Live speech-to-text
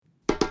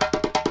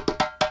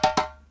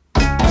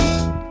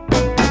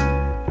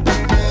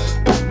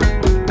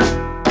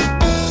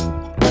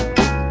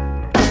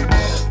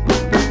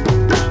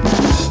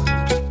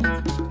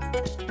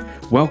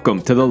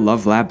Welcome to the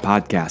Love Lab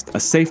Podcast, a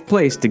safe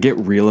place to get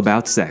real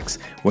about sex.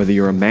 Whether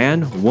you're a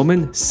man,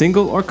 woman,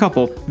 single, or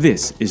couple,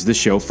 this is the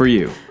show for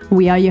you.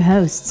 We are your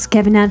hosts,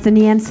 Kevin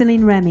Anthony and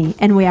Celine Remy,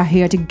 and we are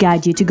here to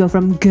guide you to go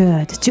from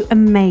good to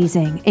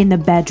amazing in the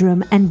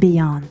bedroom and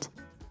beyond.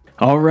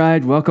 All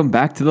right, welcome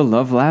back to the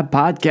Love Lab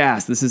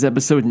Podcast. This is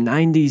episode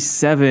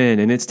 97,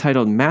 and it's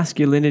titled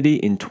Masculinity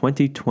in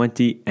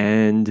 2020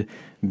 and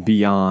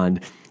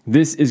Beyond.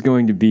 This is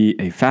going to be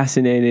a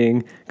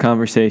fascinating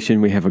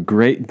conversation. We have a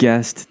great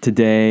guest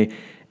today,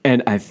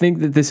 and I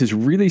think that this is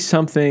really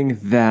something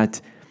that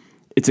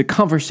it's a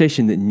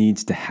conversation that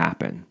needs to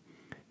happen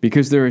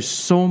because there is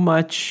so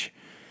much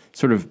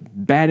sort of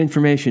bad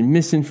information,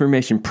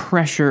 misinformation,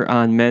 pressure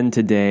on men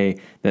today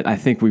that I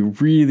think we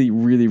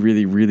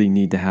really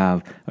need to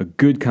have a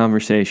good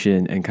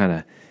conversation and kind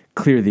of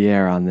clear the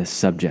air on this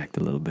subject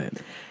a little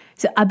bit.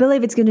 So I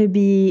believe it's going to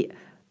be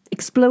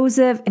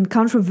explosive and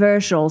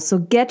controversial. So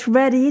get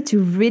ready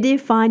to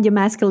redefine your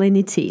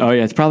masculinity. Oh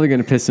yeah, it's probably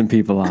going to piss some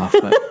people off.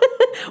 But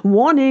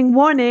Warning.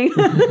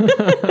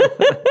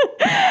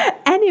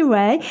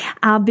 Anyway,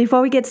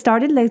 before we get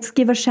started, let's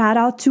give a shout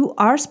out to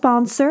our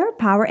sponsor,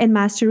 Power and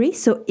Mastery.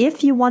 So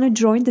if you want to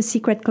join the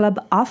secret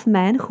club of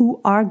men who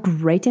are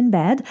great in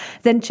bed,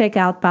 then check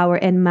out Power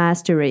and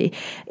Mastery.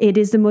 It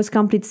is the most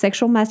complete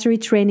sexual mastery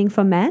training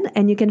for men,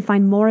 and you can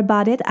find more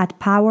about it at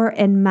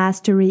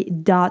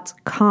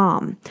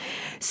powerandmastery.com.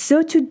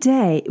 So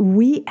today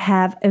we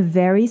have a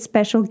very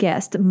special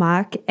guest,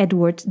 Mark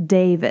Edward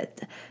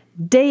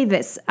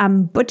Davis,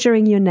 I'm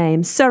butchering your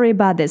name. Sorry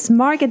about this.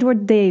 Mark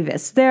Edward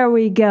Davis. There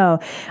we go.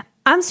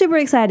 I'm super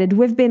excited.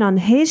 We've been on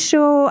his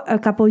show a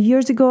couple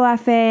years ago, I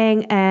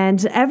think,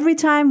 and every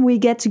time we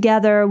get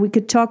together, we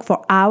could talk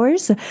for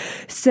hours.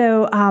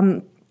 So,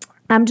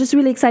 I'm just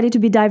really excited to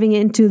be diving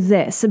into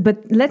this,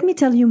 but let me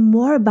tell you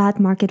more about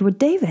Mark Edward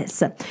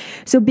Davis.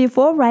 So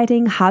before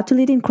writing How to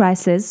Lead in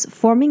Crisis,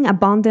 forming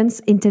Abundance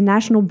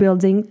International,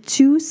 building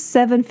 2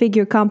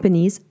 7-figure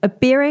companies,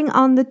 appearing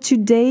on the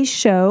Today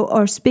Show,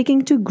 or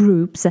speaking to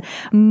groups,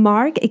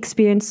 Mark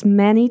experienced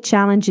many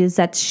challenges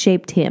that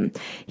shaped him.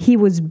 He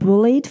was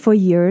bullied for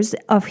years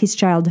of his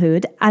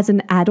childhood. As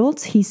an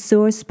adult, he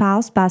saw a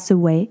spouse pass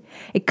away,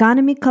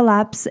 economic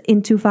collapse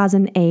in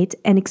 2008,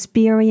 and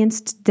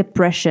experienced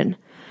depression.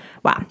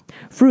 Wow.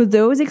 Through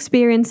those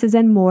experiences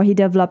and more, he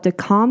developed a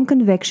calm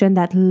conviction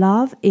that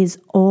love is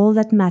all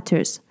that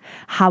matters.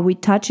 How we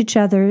touch each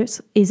other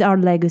is our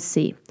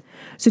legacy.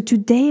 So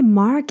today,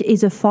 Mark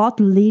is a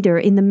thought leader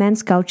in the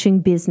men's coaching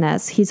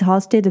business. He's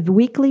hosted a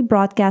weekly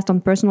broadcast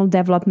on personal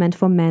development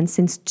for men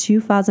since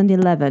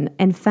 2011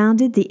 and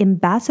founded the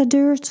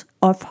Ambassadors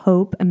of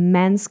Hope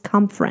Men's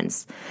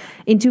Conference.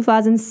 In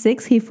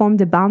 2006, he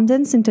formed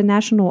Abundance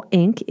International,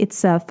 Inc.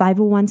 It's a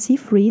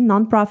 501c3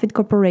 nonprofit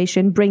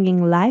corporation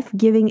bringing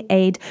life-giving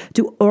aid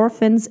to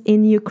orphans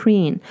in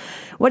Ukraine.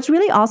 What's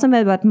really awesome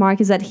about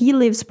Mark is that he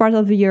lives part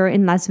of the year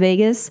in Las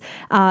Vegas,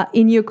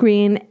 in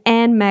Ukraine,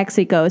 and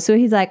Mexico. So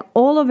he's like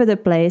all over the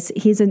place.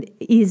 He's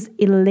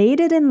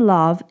elated in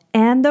love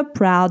and a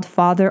proud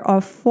father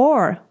of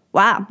 4.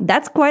 Wow,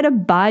 that's quite a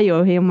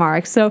bio here,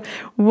 Mark. So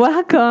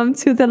welcome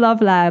to the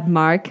Love Lab,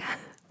 Mark.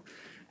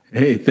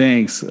 Hey,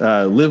 thanks.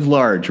 Live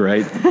large,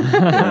 right?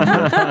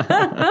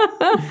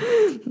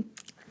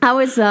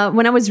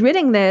 When I was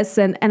reading this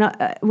and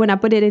when I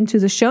put it into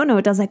the show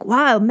note, I was like,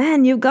 wow,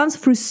 man, you've gone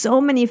through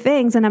so many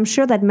things. And I'm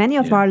sure that many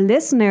of our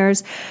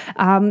listeners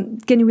can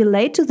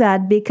relate to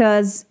that,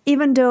 because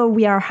even though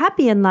we are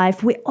happy in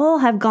life, we all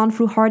have gone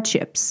through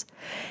hardships.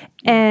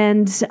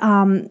 And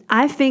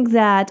I think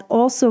that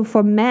also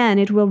for men,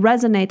 it will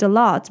resonate a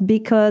lot,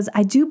 because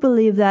I do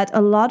believe that a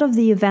lot of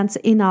the events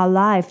in our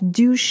life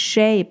do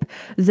shape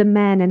the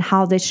men and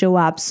how they show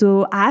up.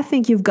 So I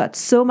think you've got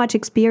so much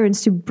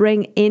experience to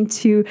bring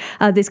into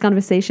this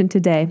conversation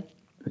today.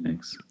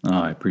 Thanks.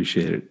 Oh, I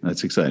appreciate it.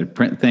 That's exciting.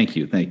 Thank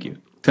you.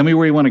 Tell me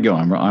where you want to go.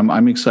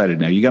 I'm excited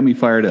now. You got me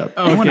fired up.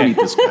 Okay. I want to meet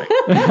this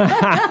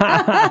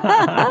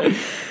guy.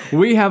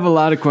 We have a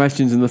lot of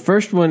questions, and the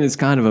first one is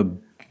kind of a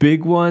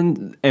big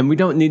one, and we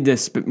don't need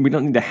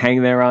to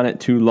hang there on it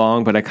too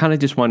long, but I kind of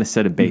just want to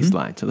set a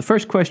baseline. So the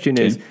first question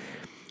is,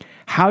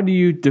 how do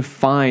you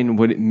define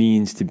what it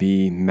means to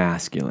be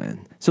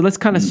masculine? So let's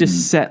kind of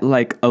just set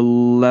like a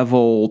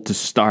level to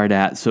start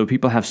at, so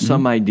people have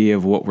some idea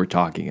of what we're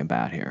talking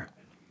about here.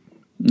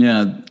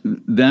 Yeah,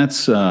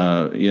 that's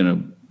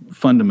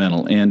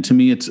fundamental. And to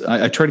me,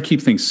 I try to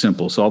keep things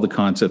simple. So all the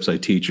concepts I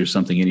teach are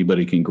something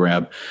anybody can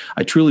grab.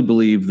 I truly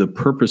believe the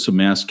purpose of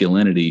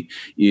masculinity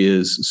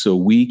is so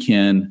we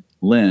can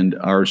lend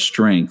our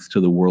strength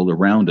to the world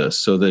around us.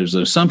 So there's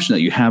an assumption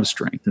that you have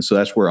strength. And so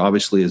that's where,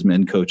 obviously, as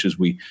men coaches,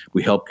 we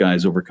help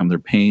guys overcome their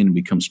pain and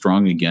become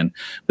strong again.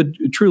 But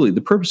truly, the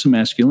purpose of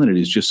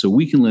masculinity is just so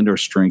we can lend our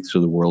strength to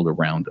the world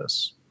around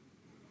us.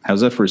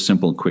 How's that for a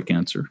simple and quick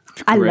answer?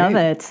 I love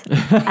it.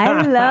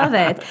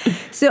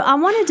 So I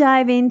want to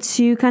dive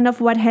into kind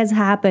of what has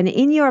happened.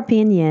 In your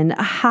opinion,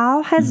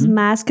 how has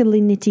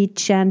masculinity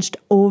changed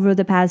over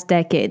the past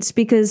decades?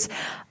 Because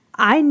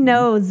I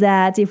know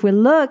that if we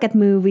look at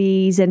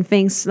movies and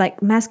things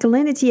like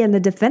masculinity and the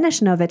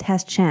definition of it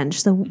has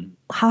changed. So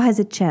how has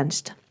it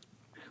changed?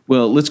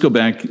 Well, let's go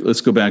back.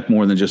 Let's go back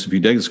more than just a few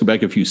decades. Let's go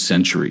back a few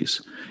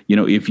centuries.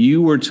 If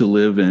you were to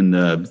live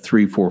in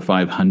 3, 4,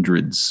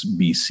 500s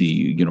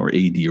BC, or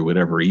AD or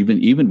whatever,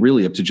 even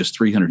really up to just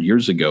 300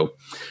 years ago,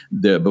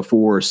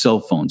 before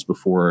cell phones,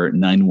 before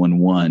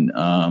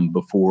 911,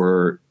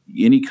 before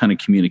any kind of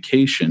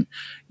communication,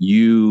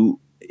 you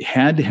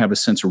had to have a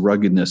sense of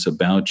ruggedness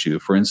about you.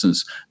 For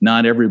instance,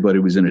 not everybody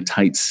was in a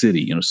tight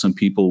city. Some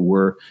people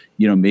were,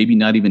 maybe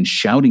not even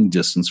shouting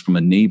distance from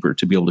a neighbor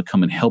to be able to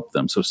come and help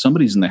them. So if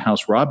somebody's in the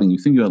house robbing, you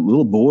think about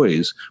little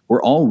boys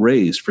were all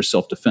raised for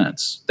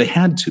self-defense. They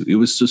had to. It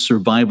was a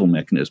survival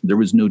mechanism. There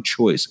was no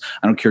choice.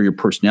 I don't care your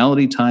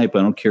personality type.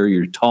 I don't care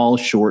you're tall,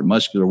 short,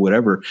 muscular,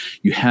 whatever.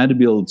 You had to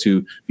be able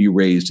to be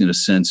raised in a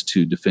sense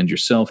to defend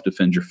yourself,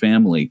 defend your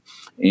family.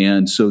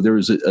 And so there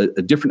was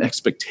a different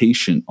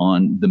expectation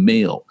on the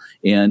male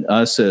and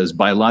us as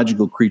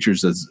biological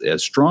creatures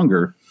as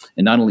stronger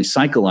and not only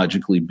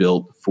psychologically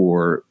built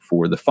for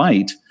the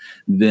fight,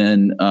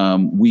 then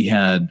we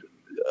had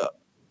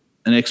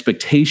an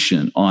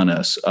expectation on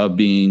us of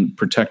being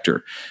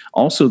protector.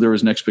 Also, there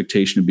was an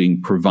expectation of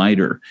being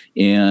provider.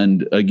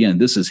 And again,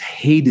 this is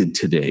hated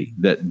today,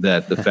 that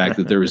the fact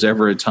that there was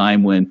ever a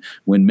time when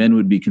men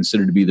would be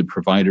considered to be the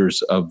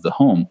providers of the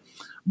home.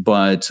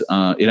 But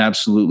it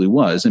absolutely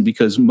was. And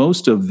because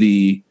most of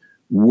the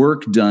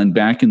work done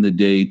back in the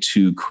day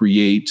to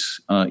create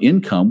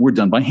income were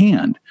done by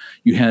hand.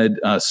 You had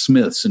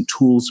smiths and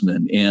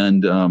toolsmen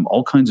and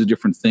all kinds of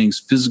different things,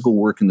 physical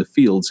work in the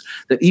fields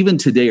that even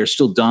today are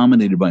still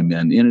dominated by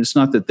men. And it's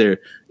not that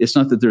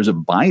there's a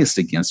bias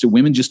against it.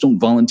 Women just don't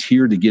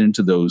volunteer to get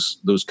into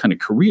those kind of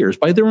careers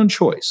by their own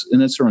choice, and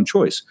that's their own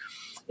choice.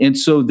 And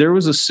so there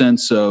was a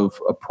sense of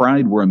a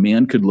pride where a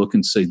man could look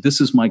and say,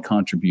 "This is my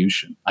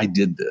contribution. I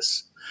did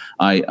this.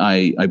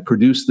 I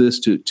produced this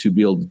to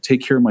be able to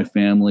take care of my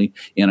family,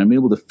 and I'm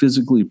able to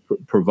physically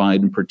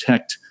provide and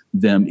protect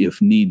them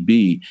if need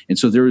be." And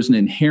so there is an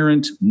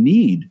inherent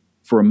need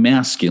for a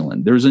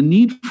masculine. There's a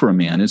need for a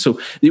man. And so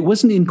it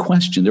wasn't in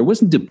question. There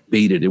wasn't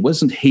debated. It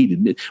wasn't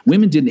hated.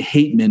 Women didn't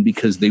hate men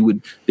because they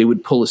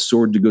would pull a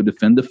sword to go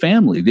defend the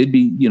family. They'd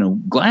be,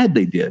 glad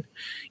they did.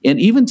 And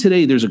even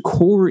today, there's a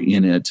core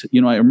in it.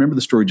 I remember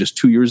the story just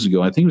 2 years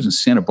ago. I think it was in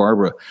Santa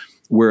Barbara,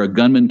 where a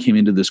gunman came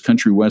into this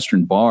country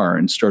western bar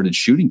and started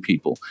shooting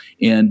people.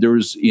 And there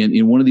was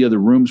in one of the other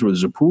rooms where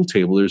there's a pool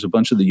table, there's a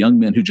bunch of the young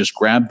men who just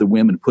grabbed the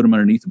women, put them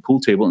underneath the pool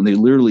table, and they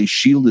literally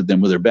shielded them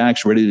with their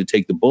backs, ready to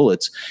take the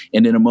bullets.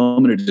 And in a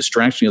moment of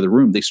distraction in the other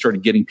room, they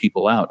started getting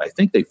people out. I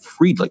think they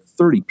freed like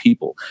 30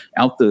 people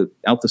out the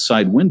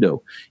side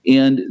window.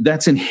 And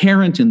that's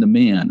inherent in the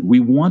man.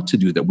 We want to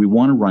do that. We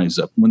want to rise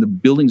up. When the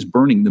building's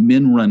burning, the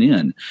men run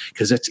in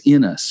because that's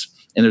in us.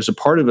 And there's a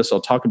part of us I'll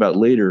talk about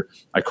later,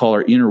 I call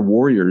our inner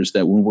warriors,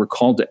 that when we're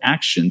called to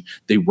action,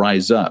 they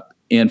rise up.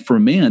 And for a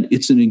man,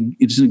 it's an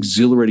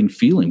exhilarating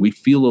feeling. We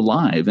feel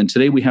alive. And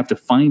today we have to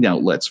find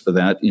outlets for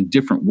that in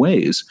different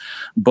ways.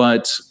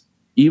 But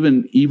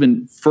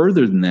even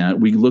further than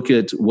that, we look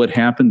at what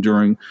happened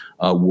during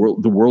the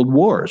world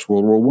wars,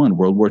 World War I,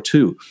 World War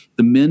II.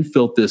 The men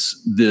felt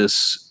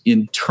this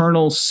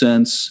internal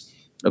sense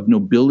of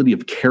nobility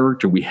of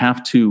character. We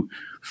have to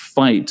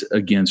fight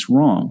against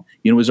wrong.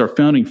 It was our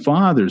founding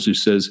fathers who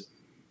says,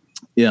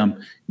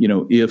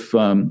 if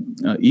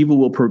evil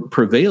will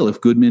prevail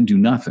if good men do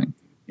nothing.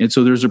 And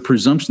so there's a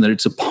presumption that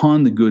it's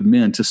upon the good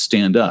men to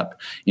stand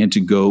up and to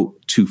go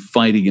to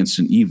fight against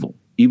an evil,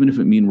 even if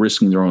it means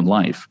risking their own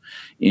life.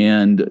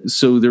 And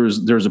so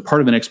there's a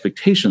part of an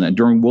expectation that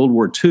during World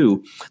War II,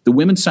 the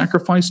women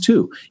sacrificed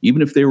too,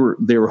 even if they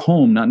were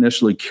home, not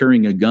necessarily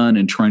carrying a gun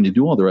and trying to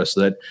do all the rest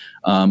of that.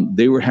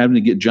 They were having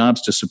to get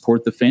jobs to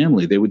support the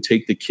family. They would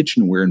take the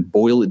kitchenware and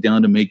boil it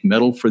down to make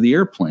metal for the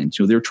airplanes.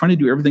 They were trying to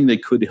do everything they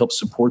could to help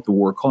support the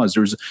war cause.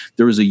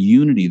 There was a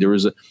unity. There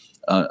was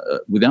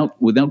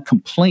without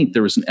complaint,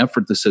 there was an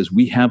effort that says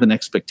we have an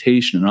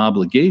expectation, an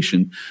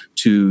obligation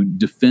to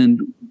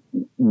defend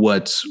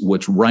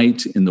what's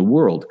right in the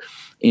world.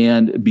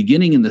 And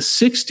beginning in the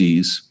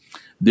 60s,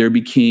 there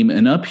became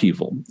an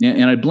upheaval.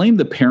 And I blame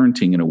the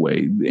parenting in a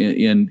way.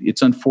 And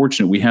it's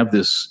unfortunate. We have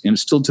this, and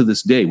still to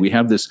this day, we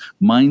have this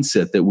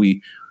mindset that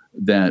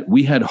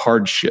we had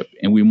hardship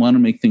and we want to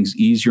make things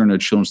easier on our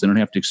children so they don't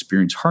have to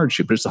experience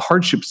hardship. But it's the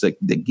hardships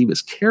that give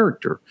us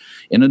character.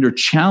 And under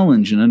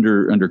challenge and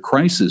under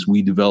crisis,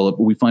 we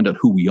find out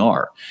who we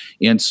are.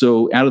 And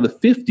so out of the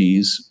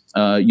 50s,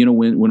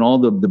 when all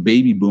the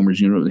baby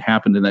boomers, it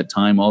happened in that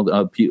time, all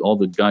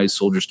the guys,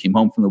 soldiers came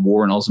home from the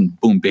war, and all of a sudden,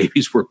 boom,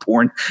 babies were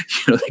born.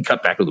 They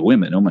got back with the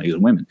women. Oh my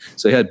God, women!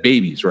 So they had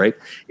babies, right?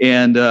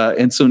 And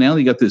so now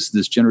they got this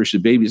generation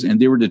of babies, and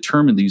they were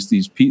determined.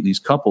 These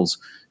couples,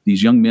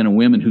 these young men and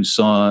women who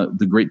saw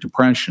the Great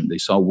Depression, they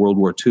saw World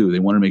War II. They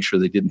wanted to make sure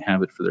they didn't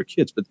have it for their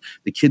kids, but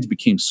the kids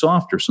became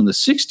softer. So in the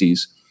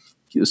 60s,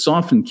 the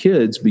softened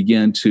kids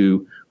began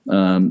to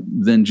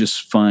than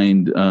just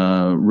find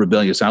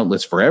rebellious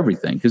outlets for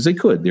everything, because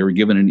they were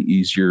given an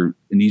easier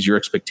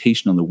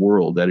expectation on the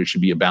world, that it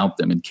should be about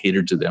them and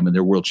catered to them, and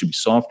their world should be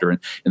softer, and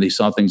they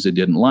saw things they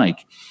didn't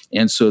like,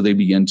 and so they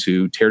began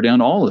to tear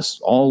down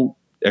all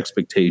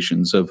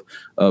expectations of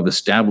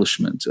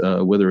establishment,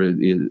 whether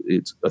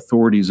it's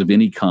authorities of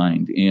any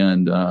kind,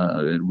 and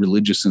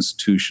religious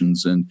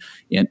institutions, and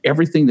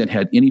everything that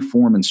had any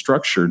form and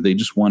structure. They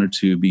just wanted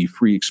to be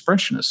free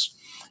expressionists,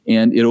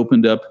 and it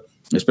opened up,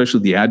 especially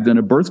the advent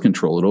of birth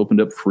control, it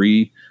opened up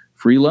free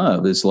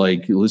love. It's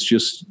like, let's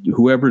just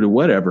whoever to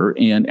whatever,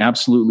 and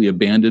absolutely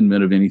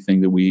abandonment of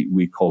anything that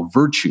we call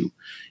virtue.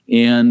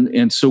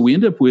 And so we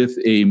end up with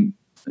a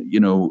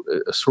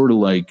sort of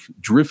like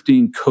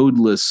drifting,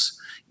 codeless,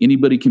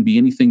 anybody can be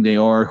anything they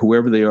are,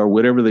 whoever they are,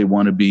 whatever they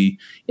want to be.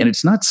 And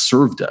it's not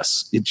served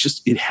us.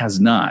 It has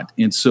not.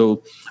 And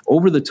so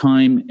over the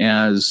time,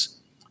 as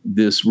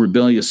this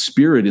rebellious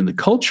spirit in the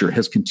culture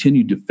has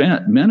continued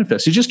to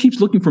manifest, it just keeps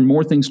looking for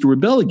more things to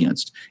rebel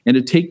against and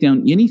to take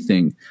down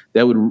anything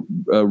that would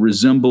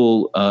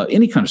resemble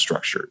any kind of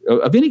structure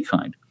of any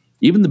kind,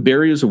 even the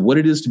barriers of what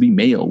it is to be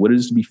male, what it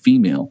is to be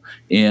female,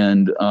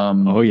 and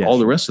all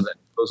the rest of that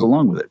goes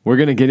along with it. We're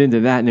going to get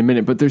into that in a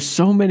minute, but there's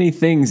so many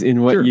things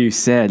in what you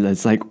said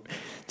that's like,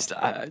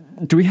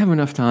 do we have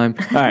enough time?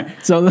 All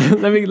right, so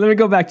let me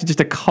go back to just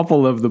a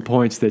couple of the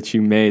points that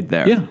you made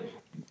there.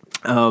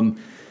 Yeah.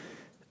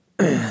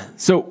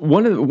 So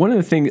one of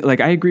the things, like,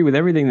 I agree with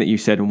everything that you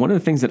said, and one of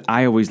the things that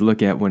I always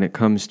look at when it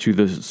comes to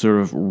the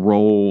sort of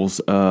roles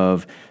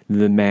of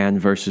the man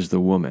versus the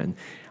woman,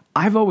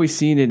 I've always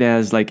seen it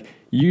as, like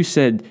you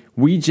said,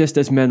 we just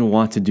as men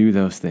want to do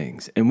those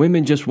things, and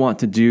women just want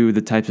to do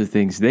the types of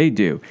things they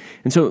do.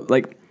 And so,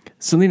 like,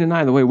 Selena and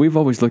I, the way we've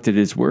always looked at it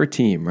is we're a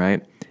team,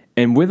 right?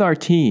 And with our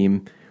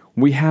team,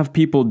 we have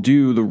people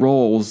do the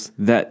roles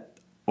that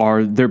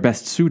they're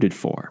best suited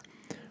for,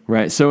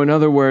 right? So in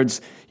other words,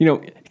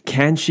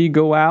 can she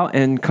go out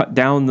and cut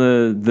down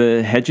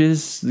the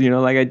hedges,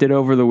 like I did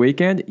over the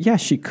weekend? Yeah,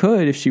 she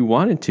could if she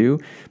wanted to,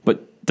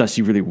 but does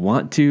she really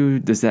want to?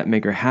 Does that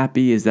make her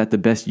happy? Is that the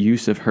best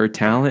use of her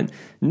talent?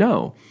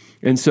 No.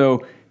 And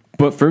so,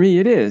 but for me,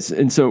 it is.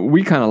 And so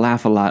we kind of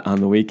laugh a lot on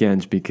the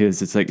weekends,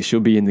 because it's like she'll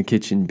be in the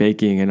kitchen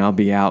baking and I'll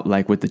be out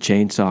like with the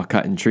chainsaw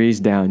cutting trees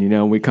down,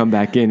 and we come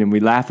back in and we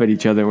laugh at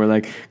each other. And we're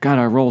like, God,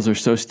 our roles are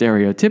so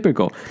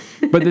stereotypical.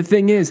 But the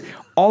thing is,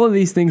 all of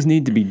these things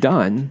need to be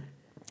done.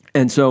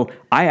 And so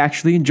I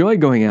actually enjoy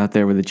going out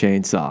there with a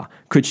chainsaw.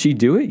 Could she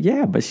do it?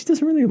 Yeah, but she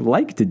doesn't really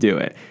like to do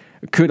it.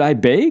 Could I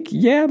bake?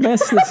 Yeah,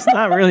 that's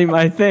not really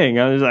my thing.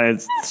 I was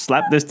like,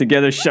 slap this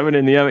together, shove it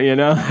in the oven,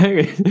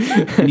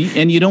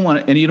 and you don't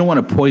want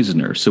to poison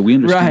her, so we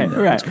understand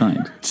that. It's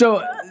kind.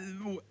 So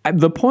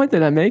the point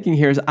that I'm making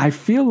here is, I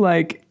feel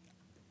like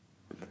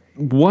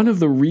one of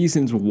the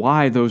reasons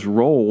why those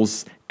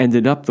roles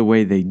ended up the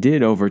way they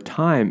did over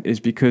time is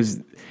because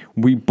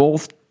we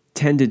both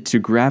tended to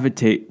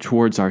gravitate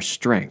towards our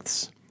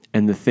strengths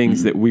and the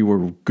things that we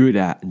were good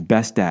at and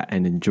best at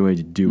and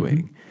enjoyed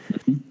doing.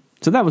 Mm-hmm.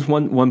 So that was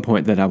one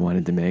point that I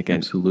wanted to make.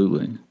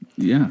 Absolutely.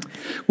 Yeah.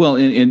 Well,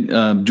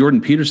 and Jordan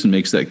Peterson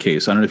makes that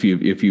case. I don't know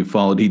if you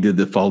followed, he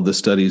followed the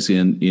studies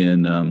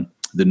in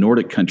the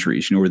Nordic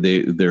countries, where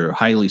they're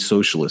highly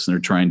socialist and they're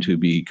trying to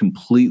be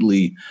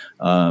completely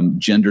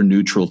gender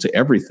neutral to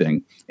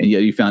everything. And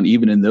yet you found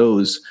even in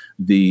those,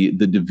 the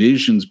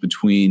divisions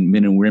between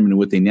men and women and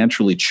what they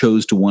naturally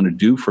chose to want to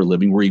do for a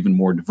living were even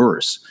more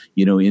diverse.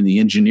 In the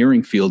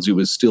engineering fields, it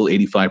was still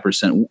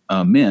 85%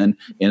 men,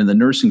 and in the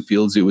nursing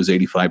fields, it was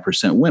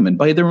 85% women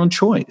by their own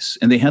choice.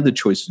 And they had the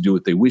choice to do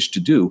what they wished to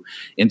do.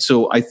 And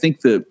so I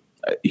think that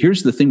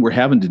here's the thing we're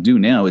having to do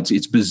now.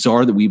 It's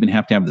bizarre that we even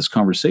have to have this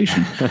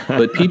conversation,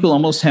 but people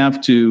almost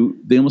have to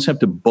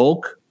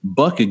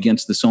buck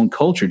against this own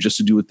culture just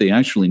to do what they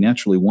actually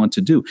naturally want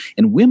to do.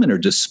 And women are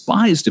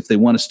despised if they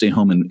want to stay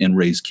home and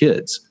raise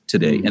kids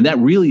today. Mm-hmm.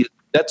 And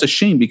that's a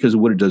shame because of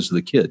what it does to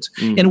the kids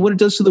and what it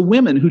does to the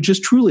women who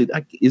just truly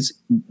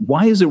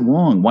why is it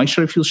wrong? Why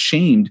should I feel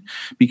shamed?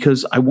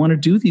 Because I want to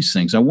do these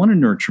things. I want to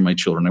nurture my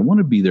children. I want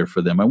to be there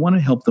for them. I want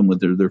to help them with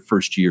their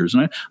first years.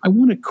 And I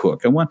want to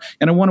cook. I want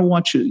to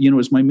watch it,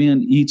 as my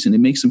man eats, and it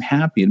makes him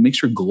happy. It makes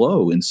her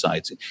glow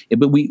inside.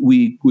 But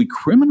we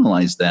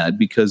criminalize that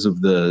because of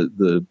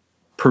the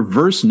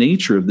perverse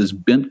nature of this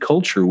bent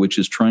culture, which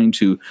is trying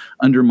to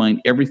undermine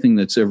everything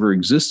that's ever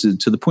existed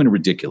to the point of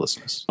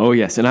ridiculousness. Oh,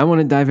 yes. And I want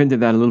to dive into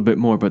that a little bit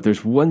more, but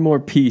there's one more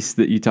piece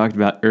that you talked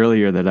about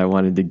earlier that I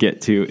wanted to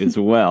get to as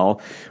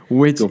well,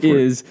 which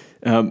is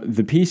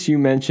the piece you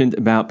mentioned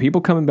about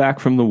people coming back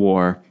from the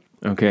war.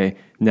 Okay.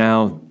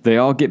 Now they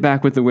all get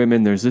back with the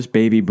women. There's this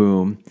baby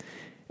boom,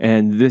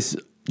 and this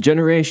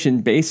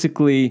generation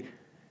basically,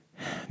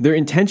 their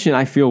intention,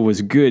 I feel,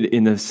 was good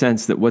in the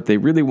sense that what they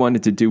really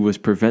wanted to do was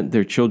prevent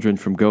their children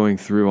from going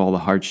through all the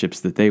hardships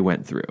that they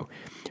went through.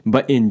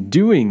 But in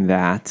doing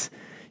that,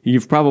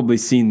 you've probably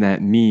seen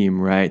that meme,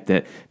 right?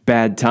 That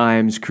bad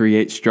times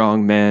create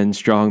strong men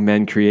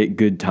create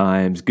good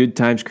times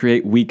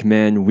create weak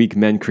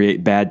men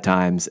create bad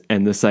times,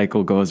 and the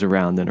cycle goes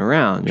around and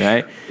around,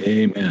 right?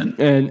 Amen.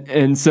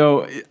 And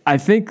so I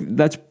think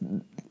that's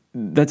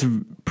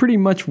pretty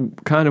much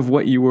kind of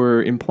what you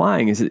were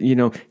implying, is that,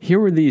 here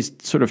were these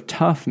sort of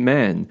tough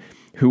men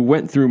who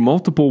went through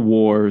multiple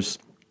wars,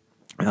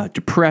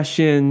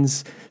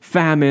 depressions,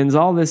 famines,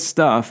 all this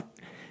stuff.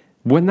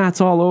 When that's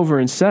all over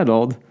and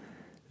settled,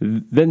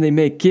 then they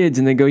make kids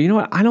and they go, you know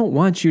what? I don't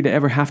want you to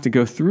ever have to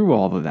go through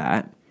all of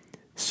that.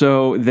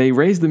 So they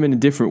raise them in a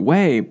different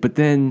way, but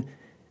then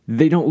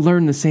they don't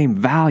learn the same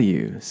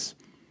values.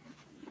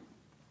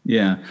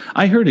 Yeah,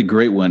 I heard a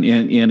great one,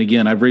 and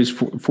again, I've raised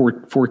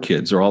four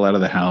kids. They're all out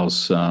of the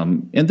house,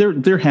 and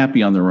they're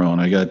happy on their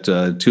own. I got 2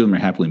 of them are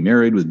happily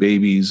married with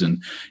babies,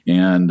 and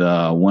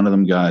one of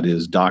them got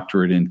his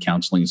doctorate in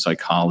counseling and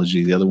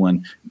psychology. The other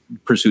one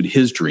pursued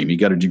his dream. He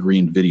got a degree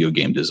in video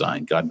game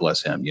design. God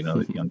bless him,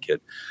 that young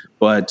kid.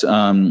 But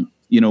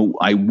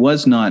I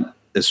was not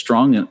as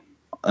strong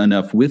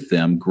enough with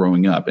them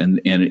growing up, and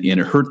it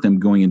hurt them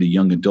going into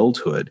young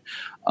adulthood.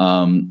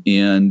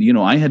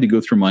 I had to go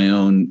through my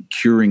own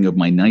curing of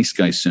my nice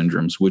guy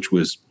syndromes, which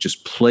was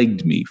just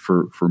plagued me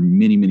for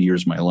many, many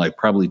years of my life,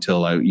 probably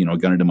till I,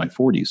 got into my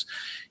 40s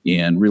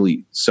and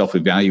really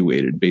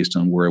self-evaluated based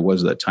on where I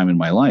was at that time in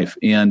my life.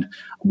 And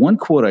one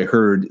quote I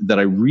heard that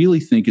I really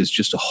think is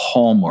just a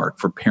hallmark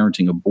for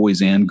parenting of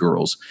boys and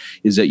girls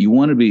is that you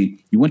want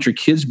your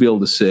kids to be able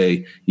to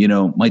say,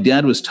 my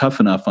dad was tough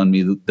enough on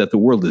me that the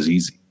world is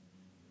easy.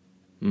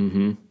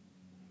 Mm-hmm.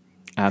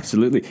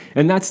 Absolutely.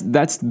 And that's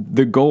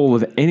the goal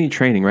of any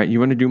training, right? You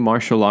want to do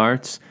martial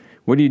arts.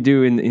 What do you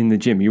do in the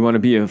gym? You want to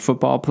be a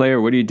football player?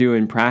 What do you do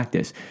in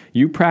practice?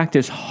 You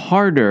practice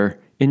harder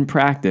in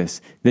practice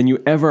than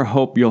you ever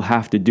hope you'll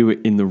have to do it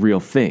in the real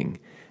thing.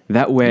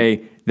 That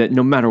way, that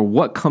no matter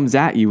what comes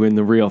at you in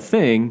the real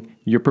thing,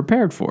 you're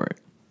prepared for it.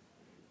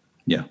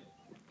 Yeah.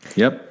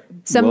 Yep.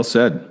 So well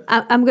said.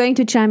 I'm going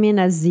to chime in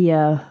as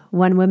the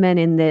one woman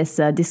in this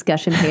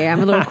discussion here.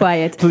 I'm a little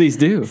quiet. Please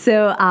do.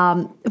 So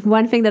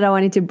one thing that I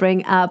wanted to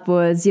bring up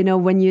was,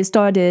 when you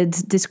started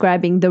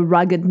describing the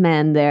rugged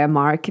man there,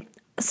 Mark,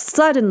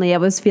 suddenly I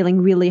was feeling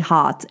really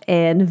hot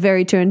and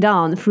very turned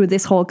on through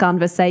this whole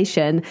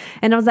conversation.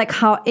 And I was like,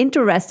 how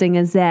interesting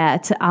is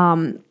that?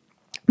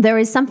 There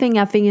is something,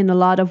 I think, in a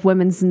lot of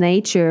women's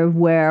nature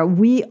where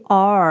we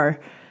are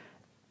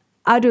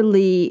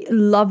utterly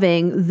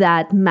loving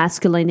that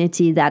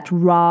masculinity, that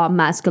raw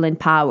masculine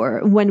power.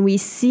 When we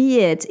see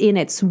it in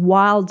its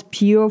wild,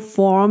 pure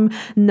form,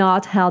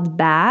 not held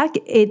back,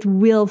 it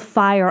will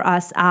fire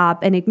us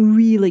up, and it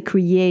really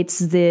creates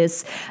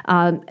this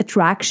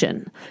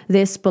attraction,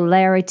 this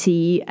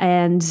polarity.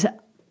 And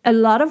a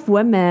lot of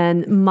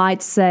women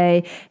might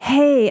say,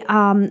 hey,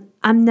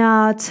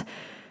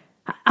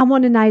 I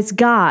want a nice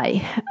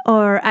guy,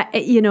 or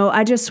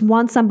I just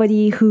want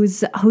somebody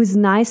who's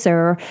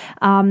nicer.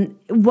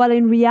 Well,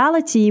 in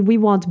reality, we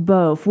want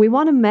both. We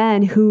want a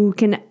man who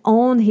can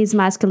own his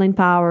masculine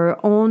power,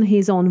 own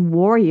his own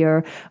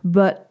warrior,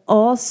 but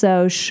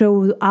also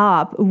show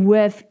up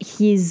with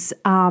his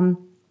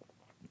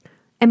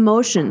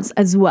emotions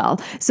as well.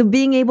 So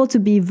being able to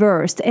be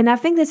versed. And I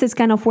think this is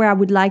kind of where I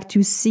would like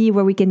to see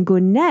where we can go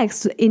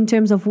next in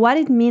terms of what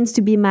it means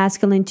to be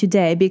masculine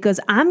today, because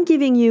I'm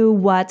giving you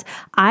what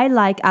I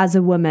like as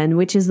a woman,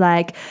 which is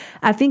like,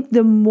 I think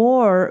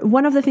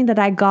one of the things that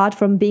I got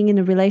from being in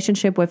a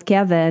relationship with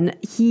Kevin,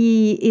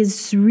 he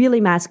is really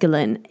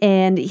masculine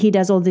and he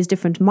does all these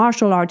different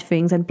martial art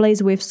things and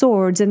plays with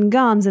swords and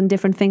guns and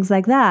different things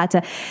like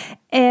that.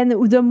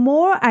 And the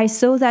more I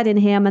saw that in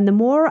him and the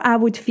more I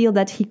would feel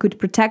that he could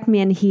protect me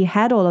and he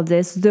had all of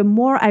this, the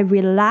more I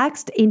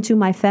relaxed into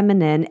my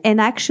feminine.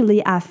 And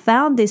actually, I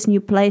found this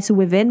new place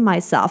within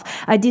myself.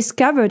 I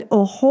discovered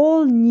a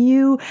whole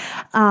new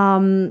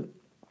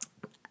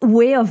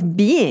way of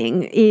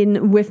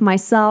being with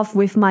myself,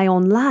 with my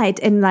own light,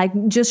 and like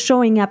just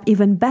showing up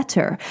even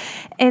better.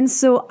 And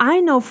so I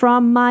know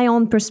from my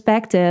own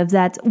perspective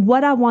that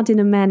what I want in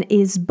a man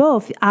is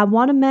both. I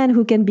want a man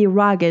who can be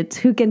rugged,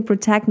 who can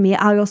protect me.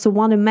 I also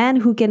want a man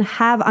who can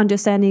have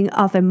understanding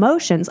of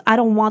emotions. I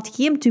don't want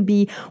him to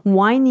be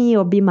whiny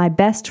or be my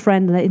best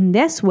friend in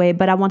this way,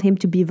 but I want him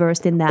to be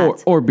versed in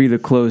that. Or be the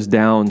closed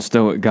down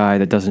stoic guy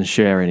that doesn't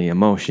share any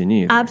emotion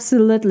either.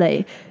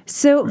 Absolutely.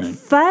 So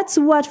that's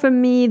what, for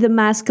me, the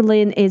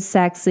masculine is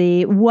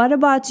sexy. What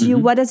about you?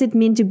 What does it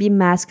mean to be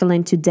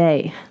masculine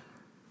today?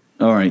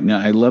 All right. Now,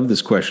 I love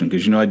this question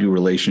because, I do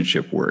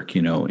relationship work,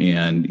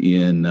 and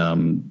in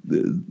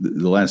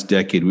the last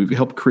decade, we've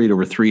helped create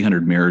over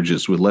 300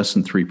 marriages with less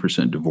than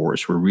 3%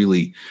 divorce. We're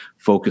really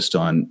focused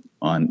on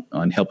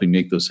helping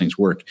make those things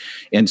work.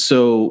 And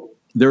so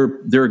there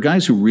are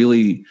guys who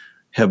really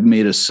have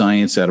made a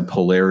science out of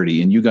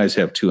polarity, and you guys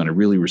have too, and I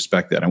really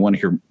respect that. I want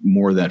to hear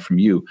more of that from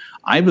you.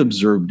 I've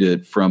observed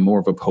it from more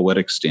of a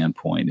poetic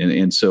standpoint,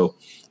 and so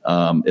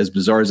as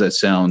bizarre as that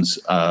sounds,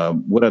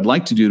 what I'd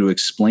like to do to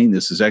explain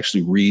this is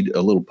actually read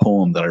a little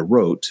poem that I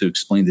wrote to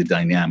explain the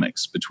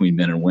dynamics between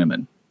men and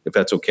women. if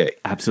that's okay.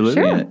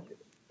 Absolutely. Sure.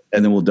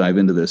 And then we'll dive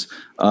into this.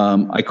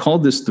 I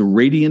called this the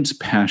Radiant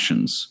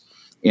Passions.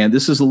 And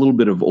this is a little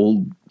bit of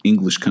old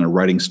English kind of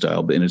writing style,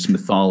 and it's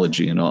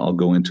mythology, and I'll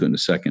go into it in a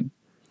second.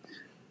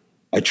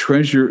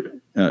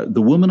 The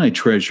woman I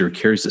treasure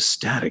carries a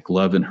static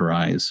love in her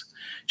eyes.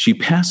 She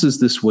passes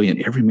this way,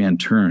 and every man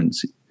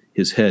turns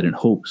his head in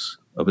hopes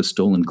of a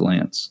stolen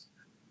glance.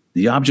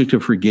 The object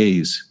of her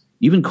gaze,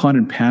 even caught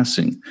in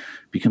passing,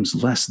 becomes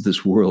less of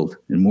this world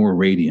and more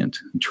radiant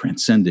and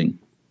transcending.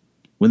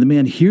 When the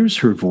man hears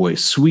her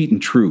voice, sweet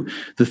and true,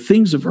 the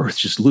things of earth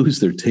just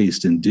lose their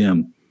taste and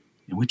dim.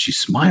 And when she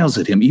smiles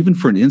at him, even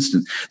for an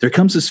instant, there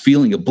comes this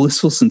feeling of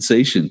blissful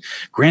sensation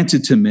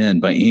granted to men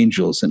by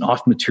angels and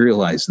oft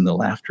materialized in the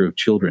laughter of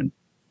children.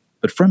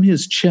 But from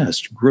his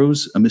chest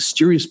grows a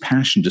mysterious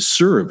passion to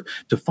serve,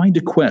 to find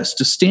a quest,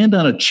 to stand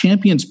on a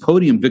champion's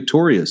podium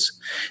victorious.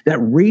 That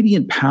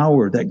radiant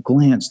power, that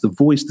glance, the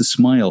voice, the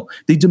smile,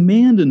 they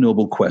demand a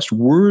noble quest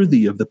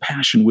worthy of the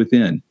passion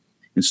within.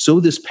 And so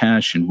this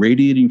passion,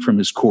 radiating from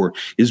his core,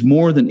 is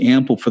more than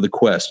ample for the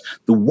quest.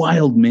 The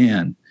wild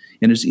man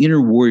and his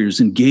inner warriors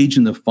engage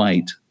in the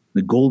fight.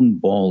 The golden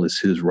ball is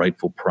his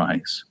rightful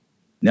prize.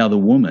 Now the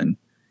woman,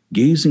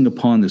 gazing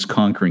upon this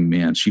conquering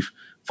man, she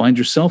finds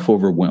herself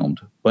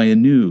overwhelmed by a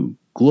new,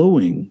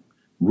 glowing,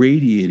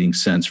 radiating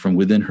sense from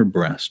within her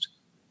breast.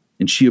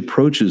 And she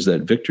approaches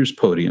that victor's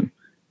podium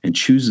and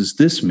chooses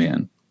this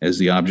man as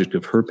the object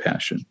of her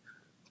passion.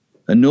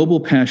 A noble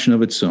passion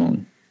of its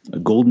own, a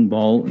golden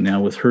ball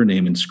now with her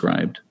name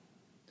inscribed.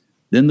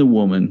 Then the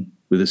woman,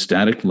 with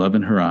ecstatic love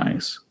in her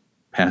eyes,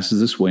 passes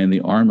this way in the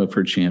arm of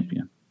her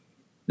champion.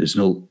 There's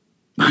no,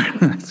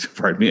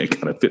 pardon me, I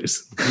gotta finish.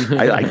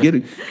 I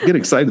get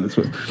excited this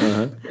way.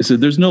 I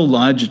said, there's no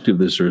logic to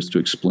this earth to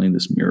explain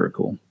this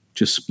miracle.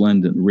 Just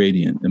splendid,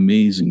 radiant,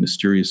 amazing,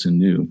 mysterious, and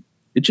new.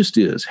 It just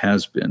is,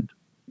 has been,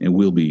 and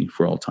will be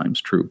for all times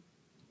true.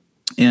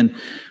 And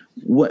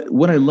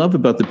what I love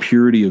about the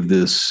purity of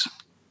this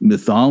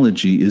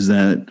mythology is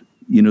that,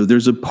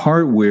 there's a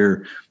part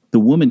where the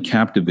woman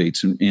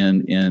captivates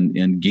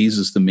and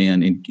gazes the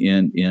man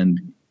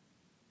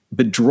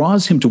but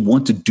draws him to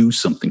want to do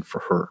something for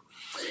her.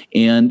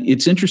 And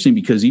it's interesting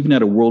because even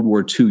at a World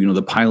War II,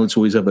 the pilots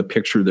always have a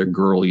picture of their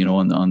girl,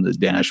 on the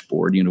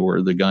dashboard,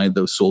 or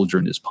the soldier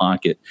in his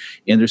pocket.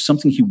 And there's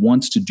something he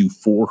wants to do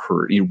for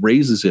her. He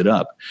raises it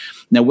up.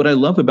 Now, what I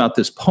love about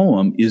this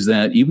poem is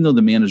that even though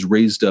the man is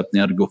raised up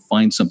now to go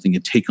find something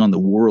and take on the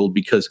world,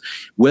 because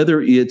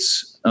whether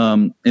it's,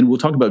 and we'll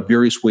talk about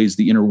various ways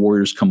the inner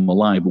warriors come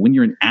alive, but when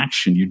you're in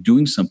action, you're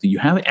doing something, you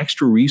have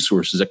extra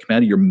resources that come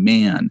out of your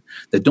man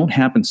that don't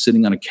happen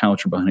sitting on a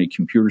couch or behind a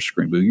computer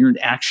screen. But when you're in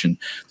action,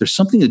 there's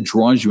something that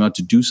draws you out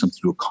to do something,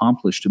 to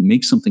accomplish, to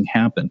make something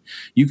happen.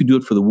 You can do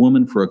it for the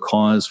woman, for a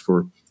cause,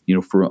 for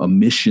a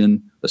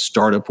mission, a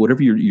startup,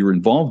 whatever you're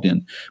involved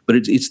in. But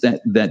it's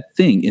that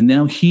thing. And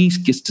now he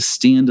gets to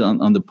stand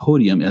on the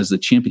podium as the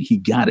champion. He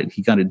got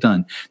it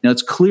done. Now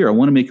it's clear. I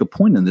want to make a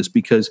point on this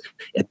because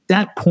at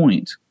that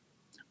point,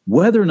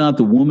 whether or not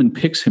the woman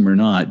picks him or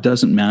not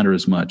doesn't matter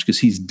as much because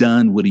he's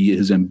done what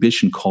his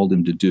ambition called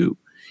him to do.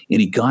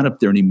 And he got up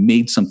there and he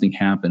made something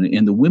happen.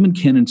 And the women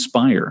can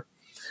inspire.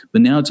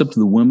 But now it's up to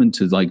the woman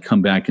to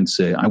come back and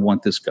say, I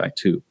want this guy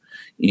too.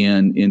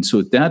 And so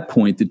at that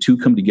point, the two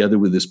come together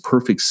with this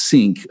perfect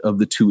sync of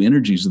the two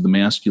energies of the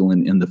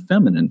masculine and the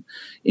feminine.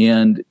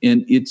 And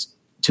it's,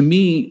 to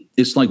me,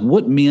 it's like,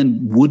 what man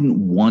wouldn't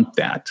want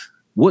that?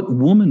 What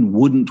woman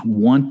wouldn't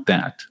want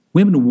that?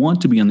 Women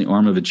want to be on the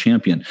arm of a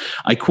champion.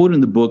 I quote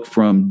in the book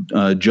from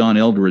John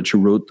Eldredge, who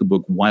wrote the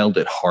book Wild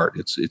at Heart.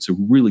 It's a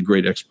really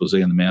great expose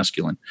on the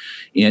masculine.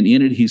 And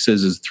in it, he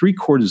says, the three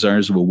core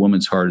desires of a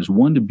woman's heart is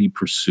one, to be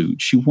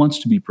pursued. She wants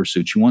to be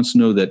pursued. She wants to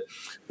know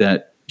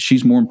that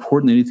she's more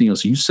important than anything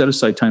else. You set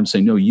aside time to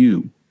say, no,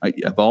 you.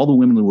 Of all the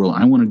women in the world,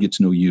 I want to get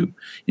to know you.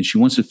 And she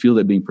wants to feel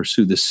that being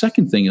pursued. The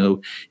second thing,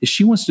 though, is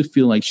she wants to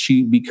feel like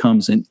she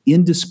becomes an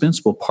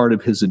indispensable part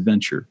of his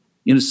adventure,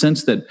 in a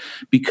sense that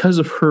because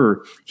of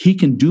her, he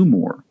can do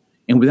more.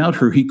 And without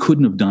her, he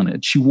couldn't have done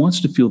it. She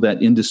wants to feel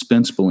that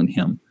indispensable in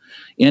him.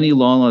 Annie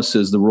Lala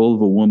says the role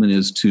of a woman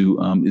is to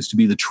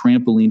be the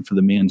trampoline for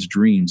the man's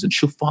dreams, and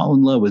she'll fall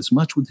in love as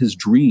much with his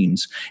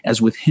dreams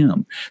as with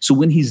him. So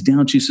when he's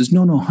down, she says,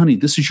 "No, honey,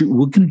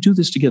 we're going to do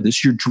this together. This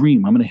is your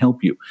dream. I'm going to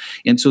help you."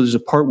 And so there's a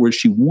part where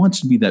she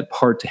wants to be that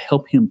part to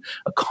help him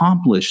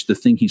accomplish the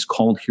thing he's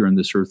called here on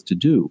this earth to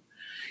do.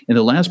 And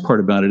the last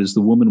part about it is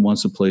the woman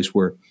wants a place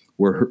where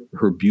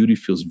her beauty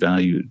feels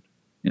valued.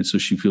 And so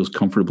she feels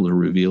comfortable to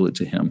reveal it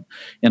to him.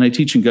 And I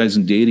teach in guys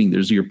in dating,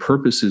 your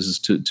purpose is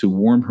to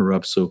warm her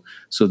up so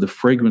the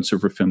fragrance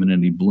of her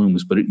femininity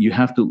blooms. But you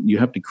have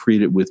to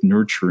create it with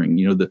nurturing,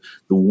 the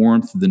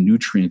warmth, the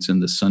nutrients,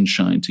 and the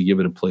sunshine to give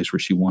it a place where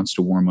she wants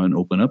to warm and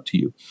open up to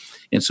you.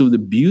 And so the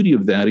beauty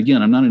of that,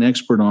 again, I'm not an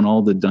expert on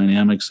all the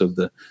dynamics of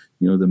the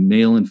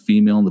male and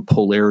female and the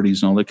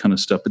polarities and all that kind of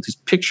stuff, but this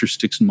picture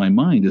sticks in my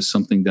mind as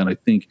something that I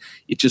think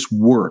it just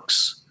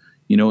works.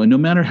 And no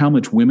matter how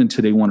much women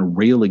today want to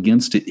rail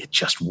against it, it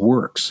just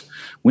works.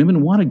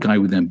 Women want a guy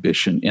with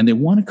ambition, and they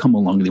want to come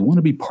along. They want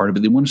to be part of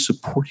it. They want to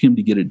support him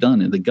to get it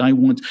done. And the guy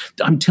wants,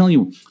 I'm telling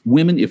you,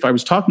 women, if I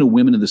was talking to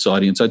women in this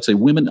audience, I'd say,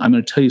 women, I'm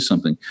going to tell you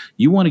something.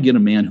 You want to get a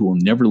man who will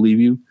never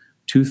leave you?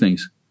 Two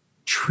things.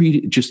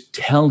 Just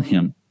tell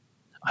him,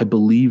 I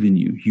believe in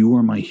you. You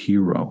are my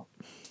hero.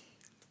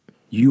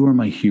 You are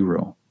my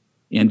hero.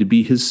 And to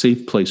be his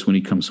safe place when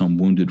he comes home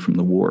wounded from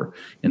the war.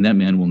 And that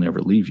man will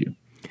never leave you.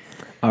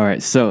 All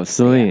right, so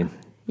Celine.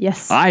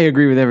 Yes. I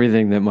agree with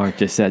everything that Mark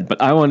just said, but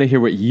I want to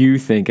hear what you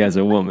think as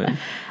a woman.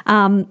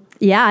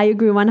 Yeah, I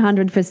agree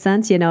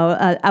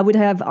 100%. I would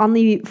have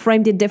only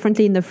framed it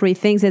differently in the three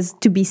things as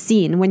to be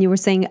seen. When you were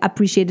saying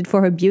appreciated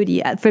for her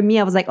beauty, for me,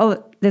 I was like,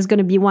 oh, there's going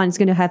to be one. It's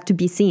going to have to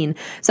be seen.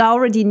 So I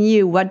already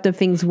knew what the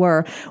things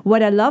were.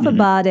 What I love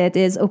about it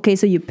is, okay,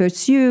 so you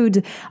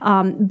pursued,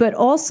 but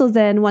also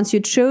then once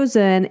you're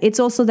chosen, it's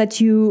also that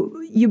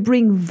you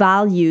bring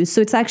value.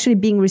 So it's actually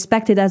being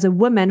respected as a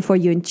woman for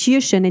your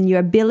intuition and your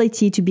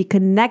ability to be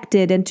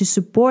connected and to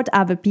support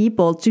other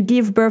people, to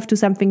give birth to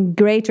something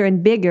greater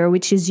and bigger,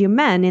 which is your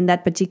man in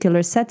that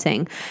particular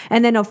setting.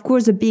 And then, of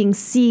course, being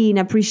seen,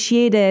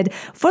 appreciated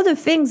for the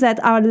things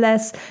that are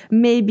less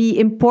maybe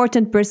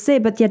important per se,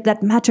 but yet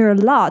that matter a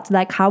lot,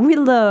 like how we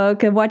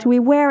look and what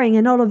we're wearing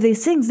and all of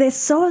these things. They're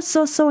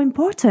so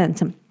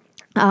important.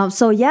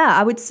 So yeah,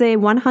 I would say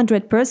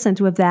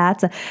 100% with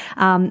that.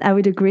 I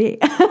would agree.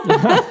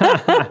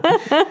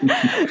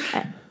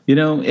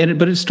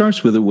 But it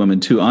starts with a woman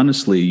too.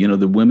 Honestly,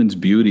 the women's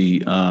beauty,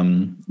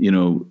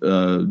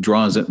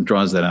 draws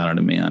that out in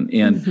a man,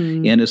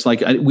 and it's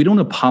like we don't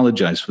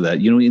apologize for that.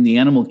 In the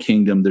animal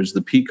kingdom, there's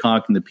the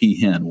peacock and the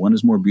peahen. One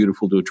is more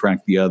beautiful to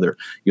attract the other.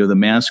 The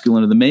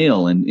masculine or the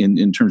male, and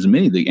in terms of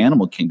the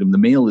animal kingdom, the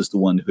male is the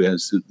one who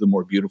has the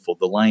more beautiful.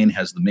 The lion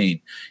has the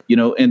mane.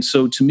 And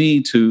so to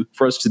me,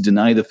 for us to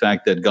deny the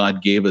fact that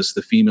God gave us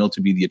the female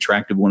to be the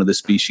attractive one of the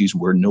species,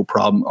 we're no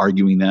problem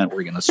arguing that.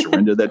 We're going to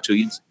surrender that to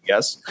you.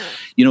 Yes.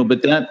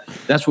 But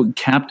that's what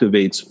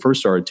captivates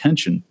first our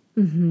attention,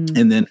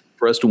 and then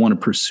for us to want to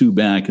pursue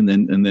back and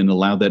then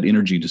allow that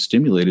energy to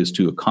stimulate us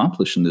to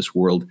accomplish in this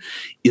world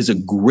is a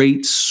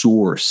great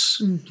source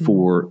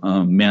for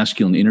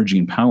masculine energy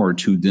and power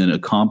to then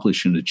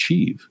accomplish and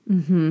achieve.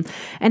 And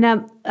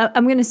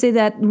I'm going to say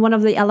that one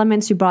of the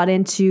elements you brought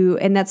into,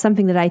 and that's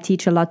something that I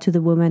teach a lot to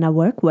the women I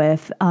work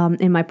with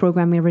in my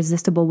program,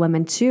 Irresistible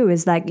Women too,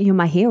 is like, you're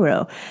my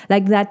hero.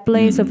 Like that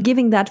place of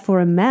giving that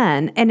for a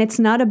man. And it's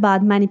not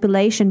about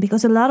manipulation,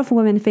 because a lot of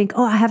women think,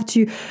 oh, I have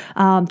to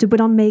put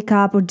on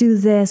makeup or do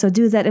this or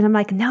do that. And I'm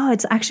like, no,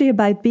 it's actually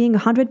about being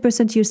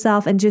 100%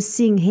 yourself and just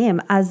seeing him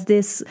as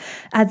this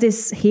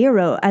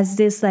hero, as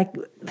this like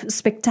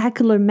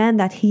spectacular man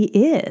that he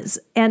is.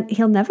 And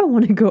he'll never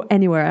want to go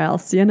anywhere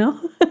else, Yeah.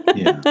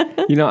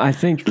 I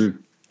think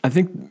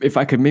if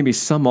I could maybe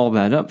sum all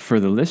that up for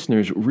the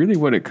listeners, really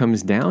what it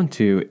comes down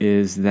to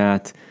is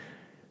that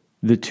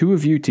the two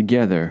of you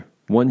together,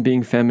 one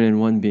being feminine,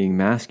 one being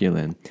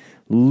masculine,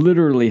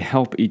 literally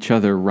help each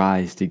other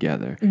rise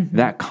together.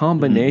 That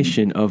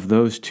combination of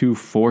those two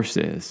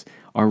forces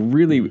are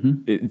really,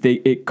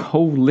 it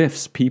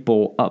co-lifts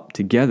people up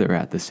together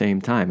at the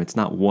same time. It's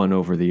not one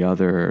over the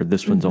other, or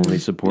this one's only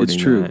supporting it's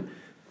true. that.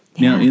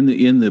 Now,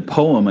 in the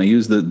poem, I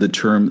use the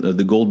term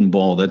the golden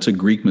ball. That's a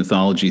Greek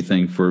mythology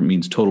thing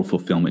means total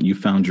fulfillment. You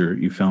found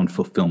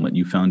fulfillment.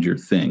 You found your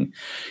thing,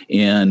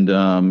 and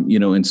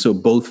and so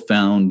both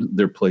found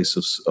their place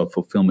of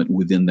fulfillment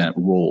within that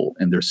role,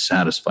 and they're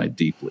satisfied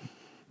deeply.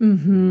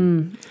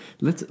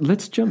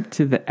 Let's jump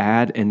to the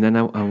ad, and then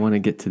I want to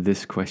get to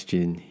this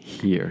question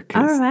here.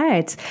 All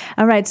right.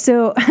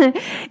 So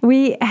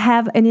we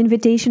have an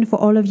invitation for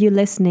all of you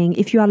listening.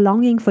 If you are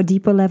longing for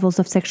deeper levels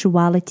of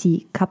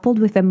sexuality, coupled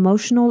with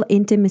emotional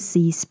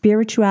intimacy,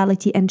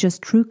 spirituality, and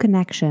just true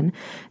connection,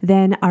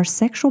 then our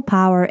Sexual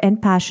Power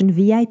and Passion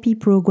VIP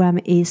program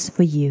is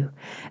for you.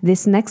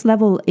 This next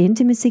level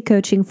intimacy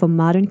coaching for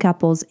modern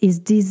couples is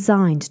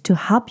designed to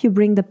help you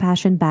bring the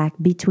passion back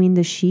between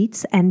the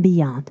sheets and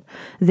beyond.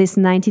 This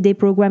 90-day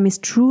program is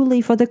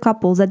truly for the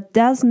couple that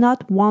does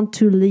not want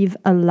to live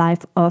a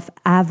life of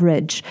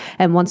average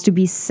and wants to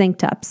be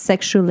synced up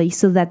sexually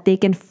so that they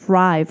can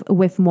thrive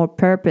with more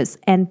purpose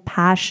and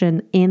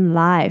passion in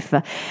life.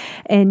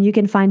 And you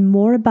can find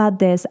more about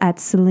this at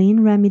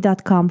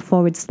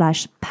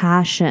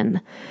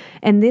CelineRemy.com/passion.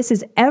 And this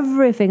is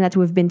everything that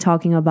we've been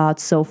talking about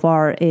so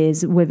far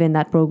is within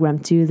that program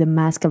too, the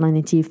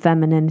masculinity,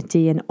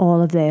 femininity, and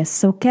all of this.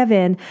 So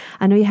Kevin,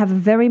 I know you have a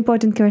very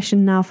important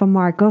question now for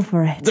Mark. Go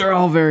for it. They're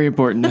all very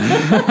important.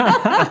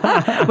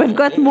 We've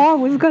got more.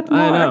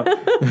 I know.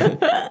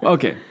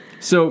 Okay.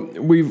 So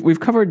we've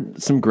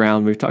covered some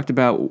ground. We've talked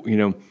about,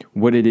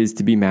 what it is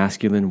to be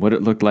masculine, what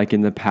it looked like in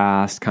the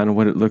past, kind of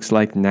what it looks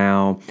like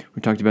now.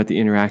 We talked about the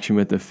interaction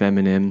with the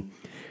feminine.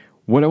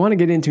 What I want to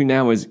get into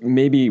now is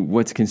maybe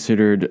what's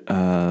considered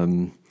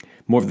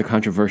more of the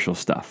controversial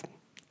stuff,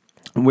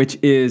 which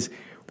is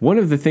one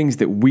of the things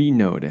that we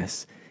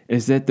notice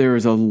is that there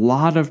is a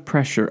lot of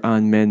pressure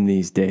on men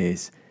these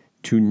days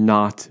to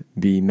not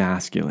be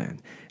masculine.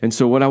 And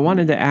so what I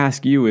wanted to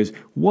ask you is,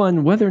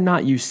 one, whether or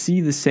not you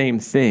see the same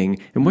thing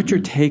and what your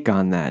take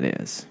on that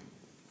is.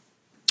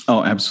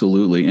 Oh,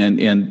 absolutely.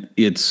 And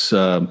it's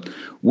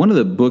one of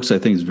the books I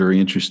think is very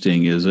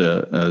interesting is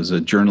as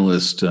a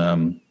journalist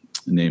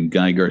named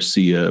Guy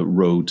Garcia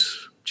wrote,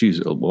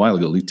 a while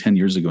ago, at least 10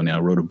 years ago now,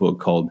 wrote a book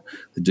called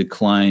The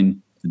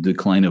Decline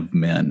of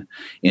Men.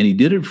 And he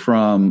did it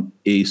from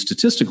a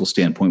statistical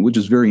standpoint, which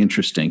is very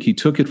interesting. He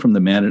took it from the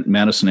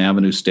Madison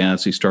Avenue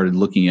stats. He started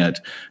looking at,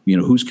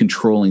 who's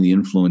controlling the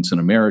influence in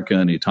America.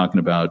 And he's talking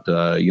about,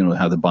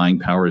 how the buying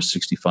power is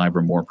 65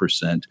 or more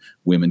percent.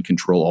 Women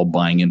control all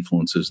buying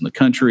influences in the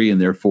country.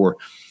 And therefore,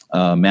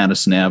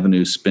 Madison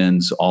Avenue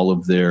spends all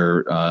of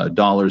their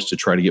dollars to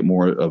try to get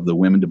more of the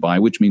women to buy,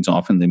 which means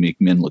often they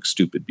make men look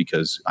stupid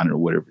because, I don't know,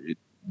 whatever, it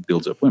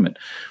builds up women.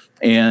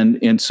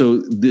 And so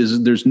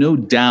there's no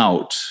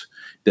doubt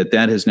that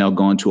has now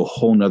gone to a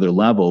whole nother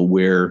level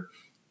where,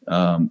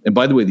 and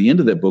by the way, the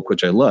end of that book,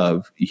 which I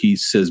love, he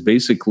says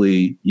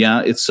basically,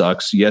 yeah, it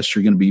sucks. Yes,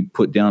 you're going to be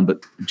put down,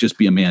 but just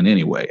be a man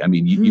anyway. I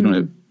mean, you don't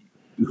have,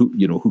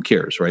 who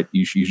cares, right?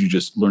 You should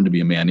just learn to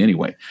be a man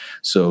anyway.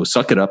 So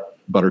suck it up,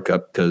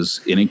 Buttercup, because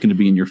it ain't going to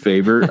be in your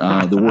favor.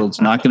 The world's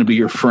not going to be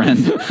your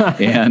friend.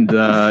 And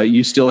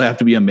you still have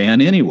to be a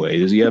man anyway,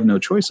 because you have no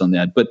choice on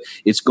that. But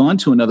it's gone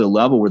to another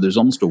level where there's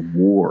almost a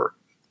war.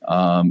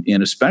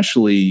 And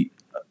especially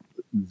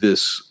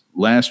this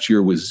last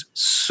year was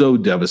so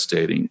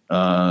devastating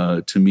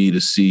to me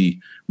to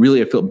see.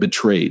 Really, I felt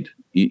betrayed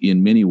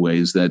in many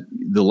ways, that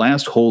the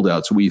last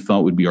holdouts we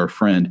thought would be our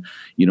friend,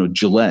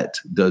 Gillette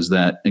does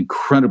that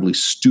incredibly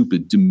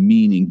stupid,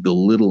 demeaning,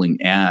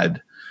 belittling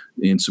ad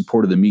in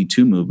support of the Me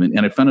Too movement.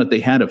 And I found out they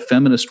had a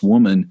feminist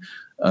woman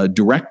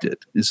direct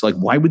it. It's like,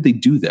 why would they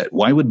do that?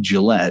 Why would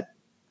Gillette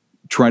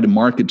try to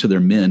market to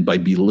their men by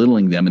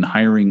belittling them and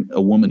hiring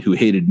a woman who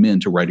hated men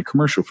to write a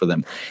commercial for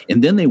them?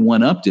 And then they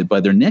one-upped it by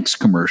their next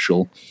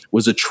commercial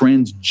was a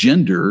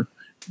transgender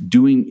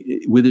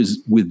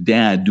with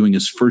dad doing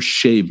his first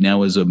shave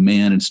now as a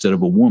man instead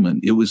of a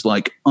woman. It was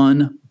like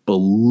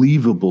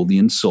unbelievable, the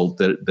insult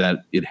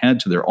that it had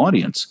to their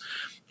audience.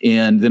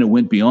 And then it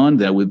went beyond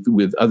that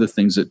with other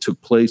things that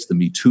took place, the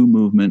Me Too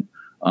movement.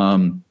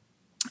 And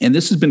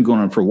this has been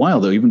going on for a while,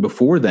 though. Even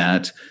before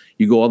that,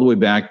 you go all the way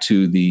back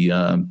to the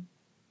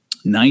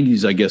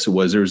 90s, I guess it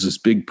was. There was this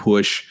big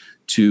push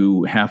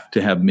to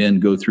have men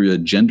go through a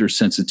gender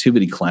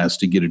sensitivity class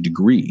to get a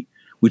degree,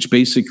 which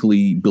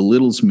basically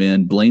belittles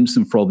men, blames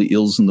them for all the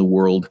ills in the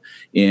world,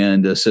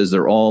 and says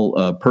they're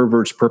all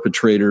perverts,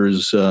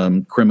 perpetrators,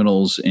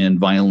 criminals, and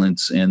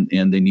violence, and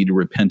they need to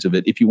repent of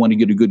it if you want to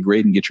get a good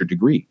grade and get your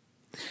degree.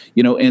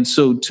 And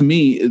so to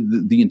me,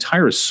 the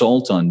entire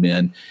assault on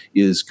men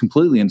is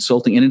completely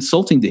insulting, and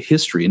insulting to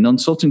history, and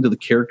insulting to the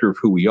character of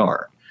who we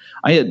are.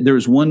 There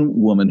was one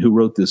woman who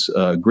wrote this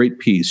great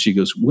piece. She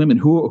goes, "Women,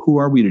 who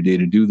are we today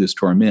to do this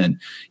to our men?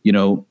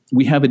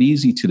 We have it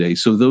easy today.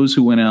 So those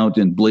who went out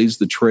and blazed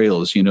the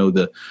trails,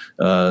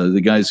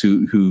 the guys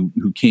who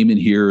came in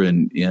here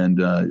and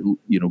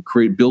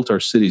built our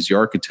cities, the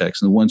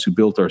architects, and the ones who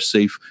built our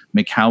safe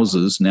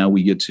houses. Now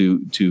we get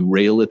to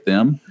rail at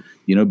them,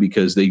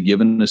 because they've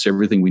given us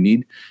everything we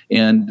need."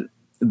 And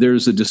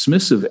there's a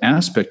dismissive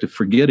aspect of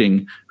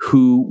forgetting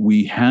who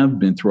we have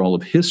been through all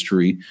of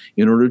history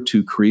in order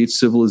to create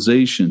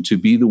civilization, to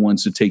be the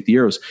ones to take the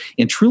arrows.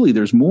 And truly,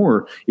 there's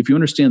more. If you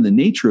understand the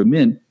nature of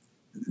men,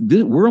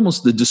 we're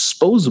almost the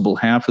disposable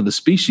half of the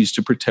species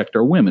to protect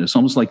our women. It's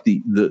almost like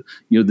the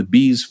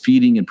bees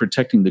feeding and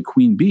protecting the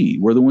queen bee.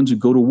 We're the ones who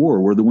go to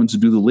war. We're the ones who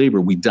do the labor.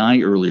 We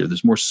die earlier.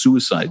 There's more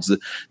suicides. The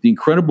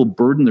incredible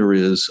burden there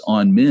is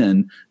on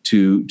men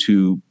to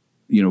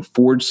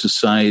forge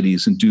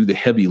societies and do the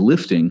heavy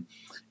lifting.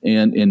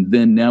 And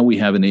then now we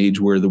have an age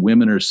where the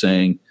women are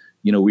saying,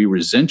 we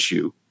resent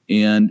you.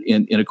 And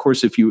of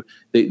course,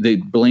 they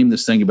blame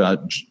this thing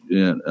about,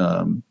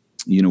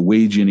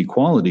 wage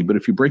inequality. But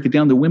if you break it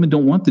down, the women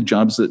don't want the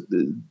jobs that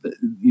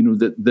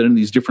in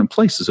these different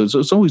places. So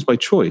it's always by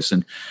choice.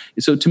 And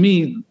so to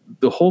me,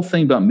 the whole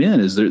thing about men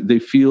is they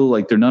feel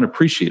like they're not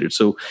appreciated.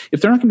 So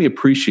if they're not going to be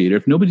appreciated,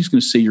 if nobody's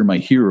going to say you're my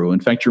hero, in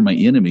fact, you're my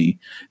enemy,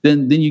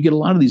 then you get a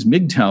lot of these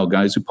MGTOW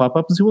guys who pop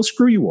up and say, well,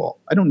 screw you all.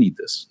 I don't need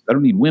this. I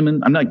don't need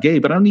women. I'm not gay,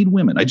 but I don't need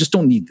women. I just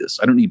don't need this.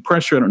 I don't need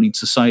pressure. I don't need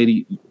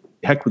society.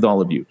 Heck with all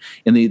of you.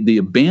 And they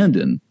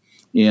abandon.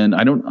 And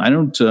I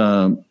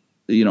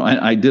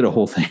did a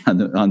whole thing on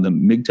the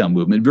MGTOW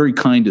movement, very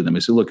kind to them. I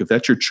said, look, if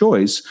that's your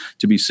choice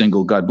to be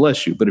single, God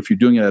bless you. But if you're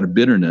doing it out of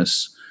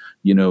bitterness,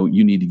 you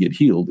need to get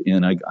healed.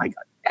 And I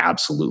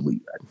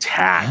absolutely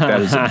attack.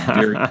 That is a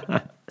very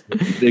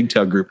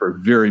MGTOW group are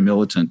very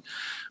militant.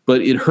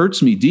 But it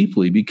hurts me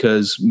deeply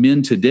because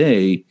men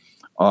today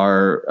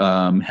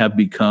have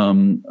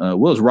become,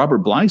 as Robert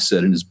Bly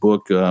said in his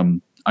book,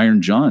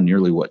 Iron John,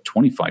 nearly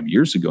 25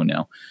 years ago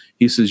now,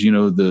 he says,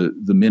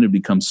 the men have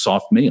become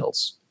soft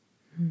males.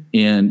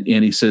 And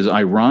he says,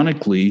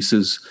 ironically,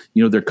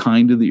 they're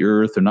kind to the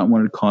earth. They're not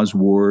wanting to cause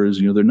wars.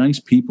 They're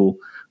nice people,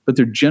 but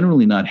they're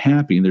generally not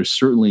happy. And they're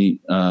certainly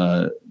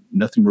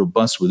nothing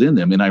robust within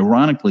them. And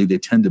ironically, they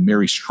tend to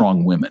marry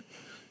strong women,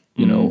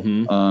 you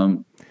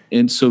know.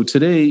 And so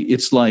today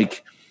it's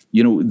like,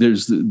 you know,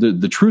 there's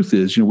the truth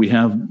is, you know, we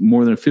have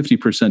more than a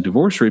 50%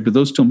 divorce rate, but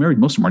those still married,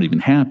 most of them aren't even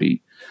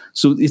happy.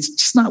 So it's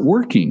just not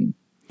working.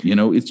 You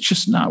know, it's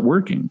just not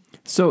working.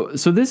 So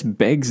this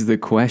begs the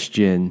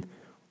question,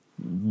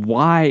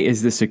 why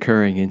is this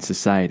occurring in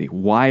society?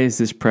 Why is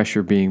this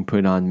pressure being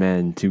put on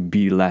men to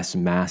be less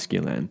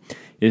masculine?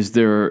 Is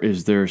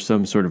there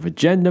some sort of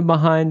agenda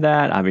behind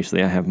that?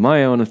 Obviously, I have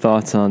my own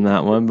thoughts on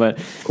that one, but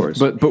of course.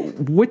 But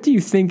what do you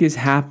think is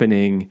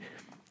happening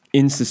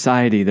in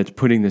society that's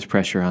putting this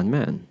pressure on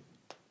men?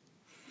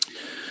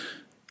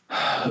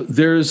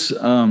 There's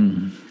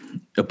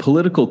a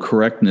political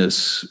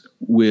correctness,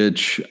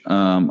 which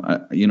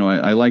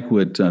I like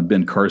what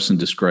Ben Carson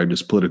described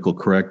as political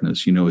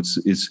correctness. You know,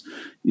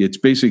 it's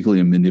basically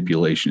a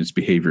manipulation. It's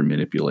behavior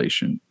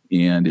manipulation,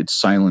 and it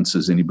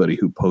silences anybody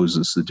who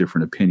poses the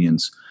different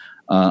opinions.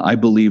 I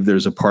believe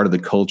there's a part of the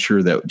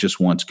culture that just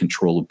wants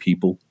control of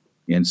people.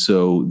 And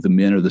so the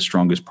men are the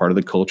strongest part of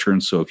the culture.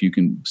 And so if you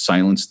can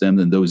silence them,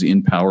 then those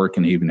in power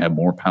can even have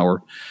more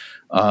power.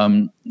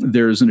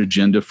 There's an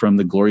agenda from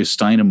the Gloria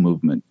Steinem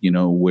movement, you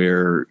know,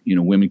 where, you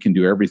know, women can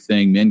do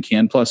everything, men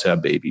can plus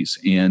have babies.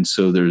 And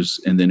so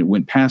and then it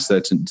went past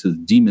that into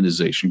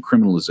demonization,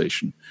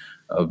 criminalization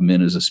of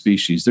men as a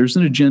species. There's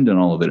an agenda in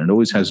all of it. It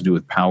always has to do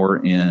with power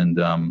and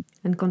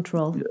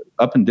control,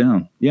 up and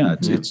down. Yeah.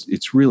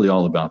 It's really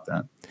all about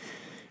that.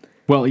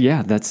 Well,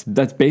 yeah, that's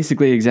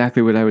basically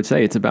exactly what I would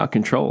say. It's about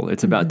control.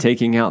 It's about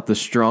taking out the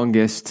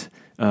strongest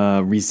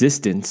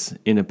resistance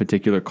in a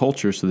particular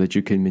culture so that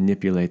you can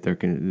manipulate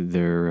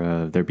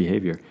their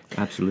behavior.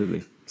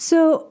 Absolutely.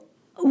 So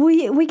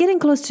we're getting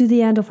close to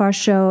the end of our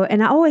show,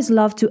 and I always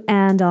love to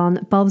end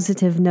on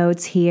positive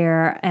notes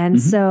here.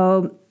 And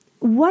so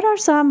what are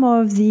some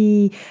of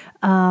the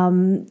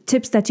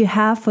tips that you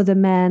have for the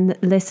men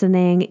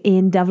listening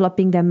in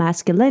developing their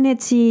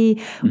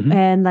masculinity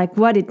and like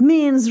what it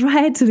means,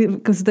 right?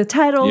 Because the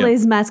title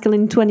is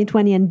Masculine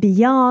 2020 and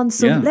Beyond.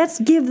 So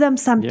let's give them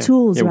some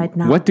tools right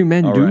now. What do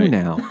men do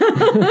now?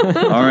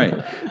 All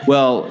right.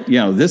 Well, you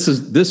know, this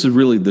is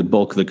really the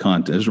bulk of the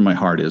content. This is where my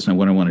heart is and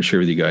what I want to share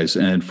with you guys.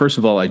 And first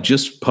of all, I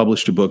just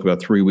published a book about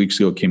 3 weeks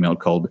ago. It came out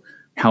called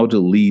How to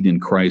Lead in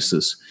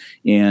Crisis.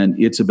 And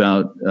it's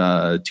about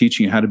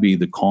teaching you how to be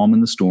the calm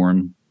in the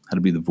storm, how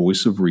to be the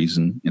voice of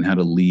reason, and how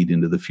to lead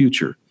into the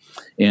future.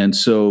 And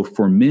so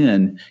for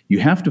men, you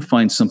have to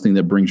find something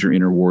that brings your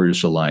inner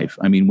warriors to life.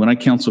 I mean, when I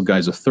counsel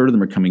guys, a third of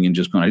them are coming in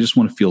just going, I just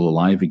want to feel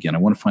alive again. I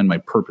want to find my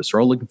purpose.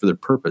 They're all looking for their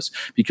purpose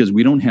because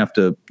we don't have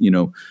to, you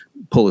know,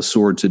 pull a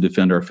sword to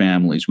defend our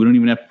families. We don't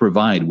even have to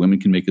provide. Women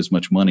can make as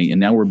much money. And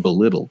now we're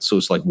belittled. So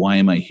it's like, why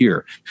am I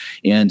here?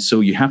 And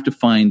so you have to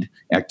find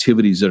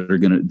activities that are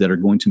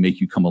going to make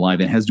you come alive.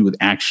 And it has to do with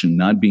action,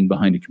 not being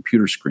behind a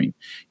computer screen.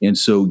 And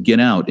so get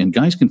out. And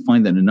guys can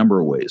find that in a number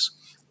of ways.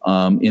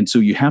 And so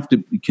you have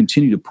to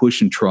continue to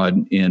push and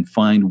trod and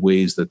find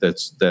ways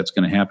that's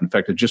going to happen. In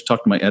fact, I just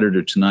talked to my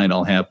editor tonight.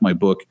 I'll have my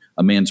book,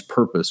 A Man's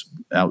Purpose,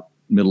 out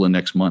middle of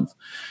next month.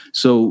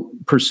 So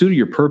pursuit of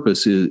your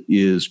purpose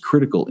is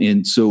critical.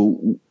 And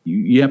so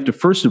you have to,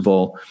 first of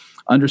all,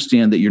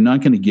 understand that you're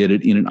not going to get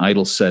it in an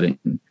idle setting.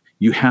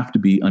 You have to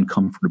be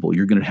uncomfortable.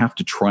 You're going to have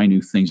to try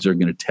new things that are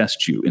going to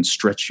test you and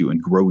stretch you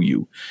and grow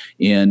you.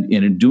 And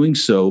in doing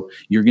so,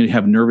 you're going to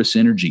have nervous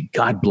energy.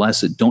 God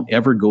bless it. Don't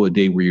ever go a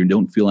day where you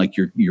don't feel like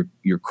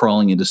you're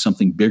crawling into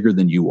something bigger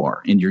than you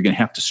are. And you're going to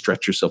have to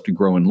stretch yourself to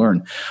grow and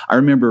learn. I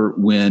remember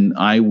when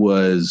I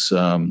was,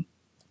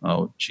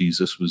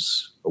 this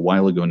was a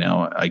while ago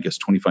now, I guess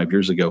 25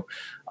 years ago.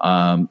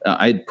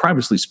 I'd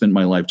previously spent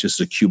my life just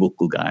as a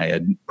cubicle guy.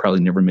 I'd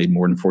probably never made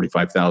more than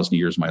 $45,000 a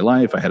year in my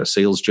life. I had a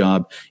sales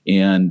job,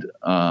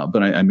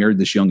 but I married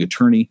this young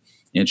attorney,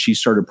 and she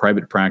started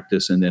private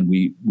practice. And then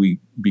we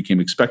became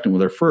expectant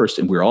with her first,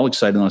 and we were all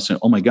excited. And I said,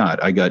 "Oh my God,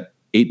 I got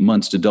 8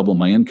 months to double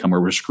my income, or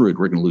we're screwed.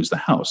 We're going to lose the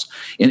house."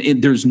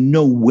 And there's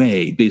no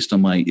way, based on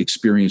my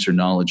experience or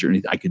knowledge or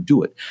anything, I could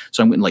do it.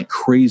 So I went like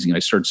crazy, and I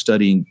started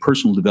studying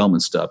personal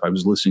development stuff. I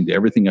was listening to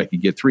everything I could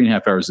get,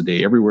 3.5 hours a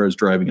day. Everywhere I was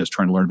driving, I was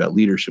trying to learn about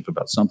leadership,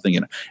 about something,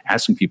 and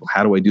asking people,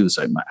 how do I do this?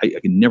 I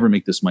can never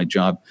make this my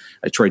job.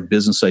 I tried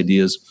business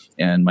ideas,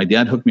 and my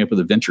dad hooked me up with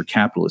a venture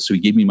capitalist. So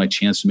he gave me my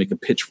chance to make a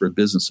pitch for a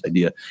business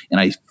idea. And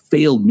I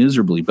failed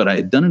miserably, but I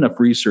had done enough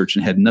research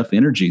and had enough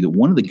energy that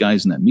one of the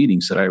guys in that meeting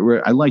said,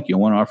 I like you.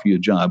 I want to offer you a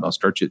job. I'll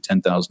start you at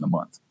 $10,000 a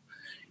month.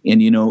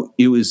 And, you know,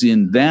 it was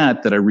in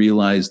that I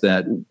realized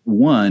that,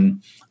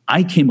 one,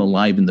 I came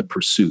alive in the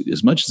pursuit.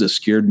 As much as it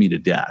scared me to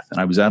death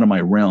and I was out of my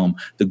realm,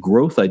 the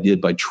growth I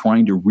did by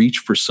trying to reach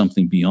for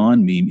something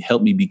beyond me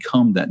helped me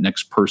become that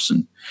next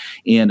person.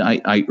 And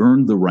I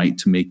earned the right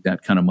to make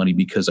that kind of money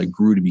because I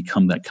grew to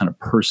become that kind of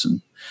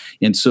person.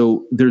 And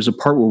so there's a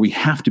part where we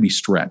have to be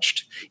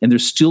stretched. And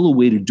there's still a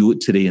way to do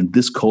it today in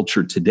this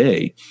culture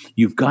today.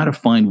 You've got to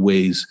find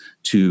ways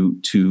to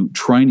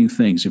try new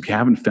things. If you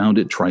haven't found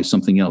it, try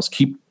something else.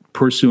 Keep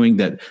pursuing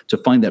that, to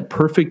find that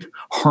perfect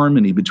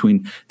harmony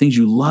between things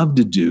you love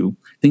to do,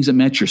 things that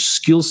match your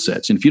skill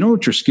sets. And if you don't know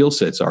what your skill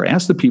sets are,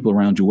 ask the people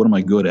around you, what am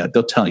I good at?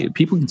 They'll tell you.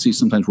 People can see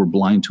sometimes we're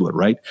blind to it,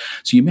 right?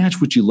 So you match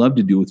what you love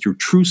to do with your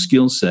true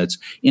skill sets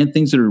and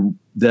things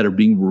that are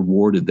being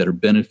rewarded, that are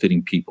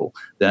benefiting people,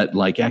 that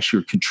like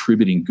actually are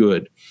contributing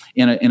good.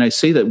 And I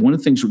say that one of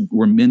the things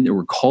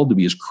we're called to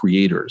be as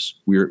creators.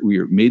 We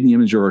are made in the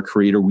image of our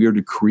Creator. We are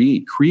to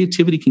create.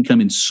 Creativity can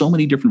come in so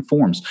many different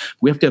forms.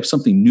 We have to have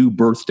something new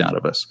birthed out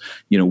of us.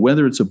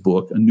 Whether it's a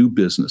book, a new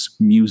business,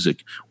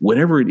 music,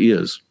 whatever it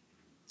is,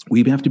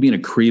 we have to be in a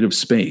creative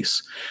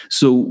space.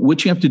 So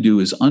what you have to do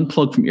is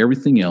unplug from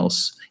everything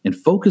else and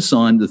focus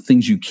on the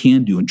things you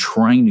can do and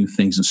trying new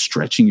things and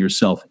stretching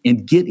yourself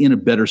and get in a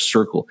better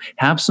circle.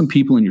 Have some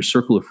people in your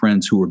circle of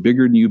friends who are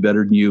bigger than you,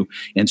 better than you,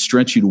 and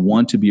stretch you to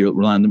want to be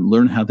around them,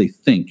 learn how they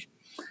think.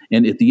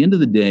 And at the end of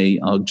the day,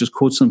 I'll just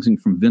quote something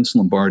from Vince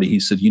Lombardi. He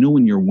said,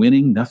 when you're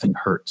winning, nothing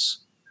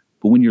hurts.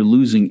 But when you're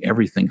losing,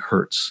 everything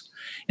hurts.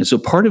 And so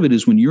part of it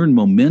is when you're in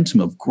momentum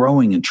of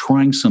growing and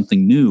trying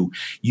something new,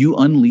 you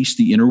unleash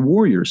the inner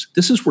warriors.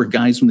 This is where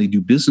guys, when they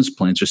do business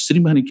plans, are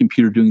sitting behind a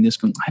computer doing this,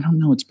 going, I don't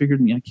know, it's bigger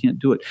than me, I can't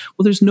do it.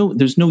 Well,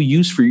 there's no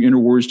use for your inner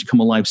warriors to come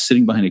alive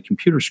sitting behind a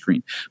computer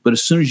screen. But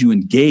as soon as you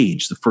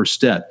engage the first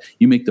step,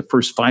 you make the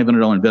first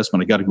 $500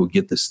 investment, I got to go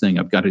get this thing.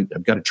 I've got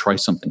to try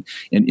something.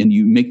 And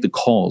you make the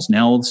calls.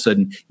 Now all of a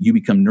sudden you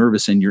become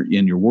nervous and you're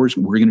in your warriors.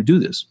 We're going to do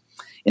this.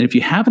 And if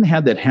you haven't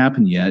had that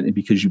happen yet, and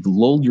because you've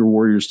lulled your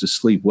warriors to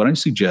sleep, what I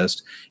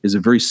suggest is a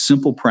very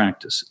simple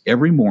practice.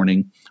 Every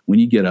morning when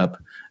you get up,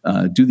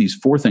 do these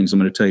 4 things I'm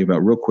going to tell you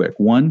about real quick.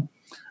 1,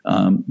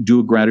 do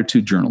a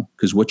gratitude journal,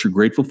 because what you're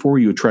grateful for,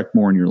 you attract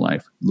more in your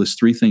life. List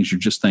 3 things you're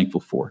just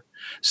thankful for.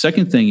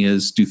 Second thing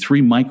is do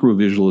 3 micro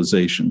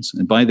visualizations.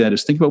 And by that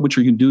is think about what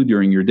you're going to do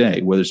during your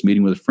day, whether it's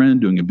meeting with a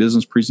friend, doing a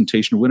business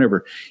presentation or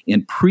whatever,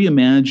 and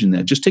pre-imagine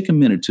that. Just take a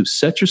minute to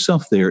set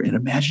yourself there and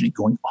imagine it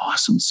going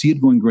awesome. See it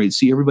going great.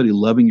 See everybody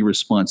loving your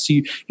response.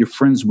 See your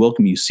friends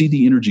welcome you. See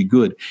the energy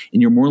good. And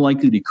you're more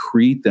likely to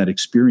create that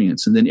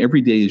experience. And then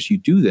every day as you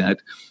do that,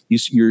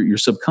 your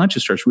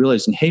subconscious starts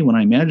realizing, hey, when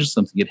I imagine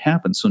something, it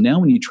happens. So now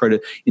when you try to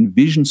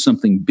envision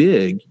something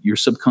big, your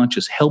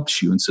subconscious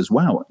helps you and says,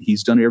 wow,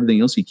 he's done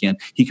everything else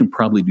he can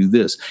probably do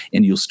this.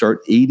 And you'll start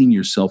aiding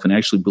yourself and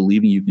actually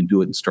believing you can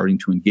do it and starting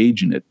to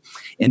engage in it,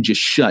 and just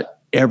shut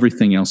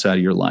everything else out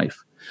of your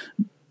life.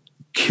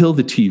 Kill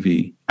the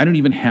TV. I don't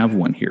even have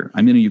one here.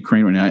 I'm in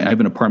Ukraine right now. I have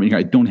an apartment here.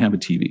 I don't have a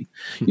TV.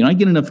 I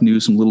get enough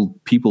news. Some little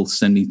people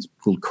send me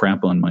little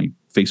crap on my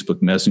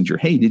Facebook Messenger.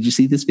 Hey, did you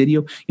see this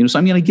video? So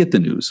I'm going to get the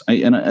news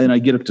and I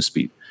get up to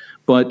speed.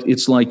 But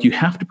it's like you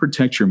have to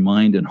protect your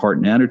mind and heart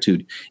and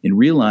attitude and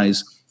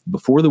realize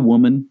before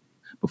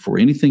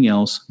anything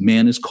else,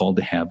 man is called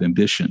to have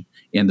ambition.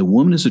 And the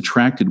woman is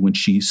attracted when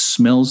she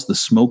smells the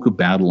smoke of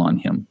battle on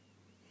him.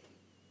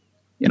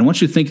 And I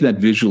want you to think of that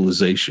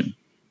visualization.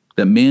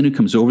 That man who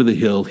comes over the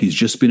hill, he's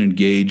just been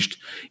engaged.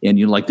 And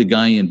like the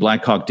guy in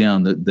Black Hawk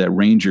Down, that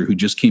ranger who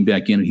just came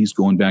back in and he's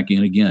going back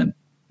in again.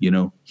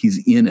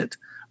 He's in it.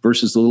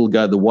 Versus the little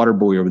guy, the water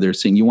boy over there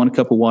saying, you want a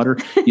cup of water?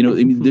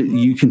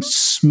 You can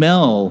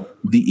smell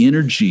the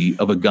energy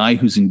of a guy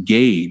who's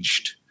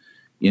engaged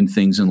in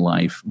things in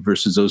life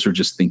versus those who are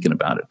just thinking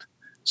about it.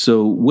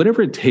 So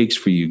whatever it takes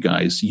for you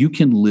guys, you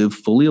can live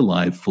fully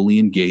alive, fully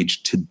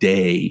engaged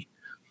today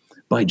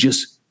by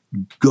just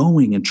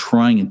going and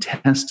trying and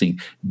testing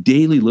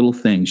daily little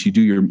things. You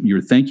do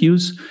your thank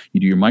yous,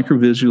 you do your micro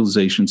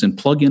visualizations, and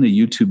plug in a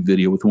YouTube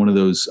video with one of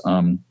those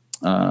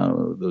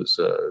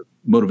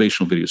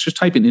motivational videos. Just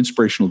type in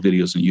inspirational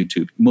videos on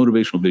YouTube,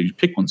 motivational videos.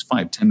 Pick ones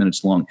 5-10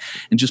 minutes long,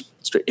 and just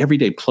start every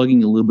day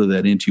plugging a little bit of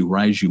that into you,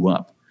 rise you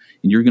up.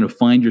 And you're going to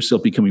find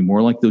yourself becoming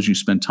more like those you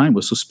spend time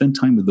with. So spend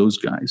time with those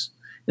guys.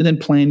 And then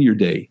plan your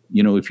day.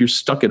 If you're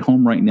stuck at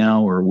home right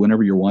now or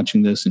whenever you're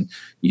watching this and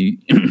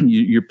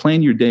you're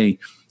planning your day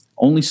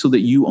only so that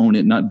you own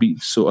it, not be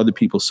so other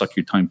people suck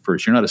your time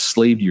first. You're not a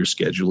slave to your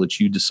schedule.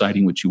 It's you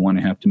deciding what you want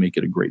to have to make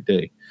it a great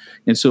day.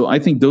 And so I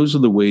think those are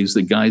the ways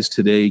that guys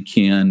today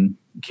can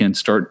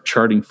start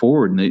charting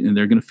forward, and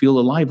they're going to feel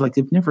alive like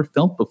they've never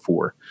felt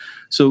before.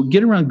 So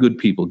get around good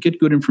people, get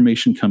good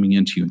information coming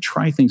into you, and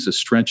try things that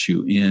stretch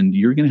you, and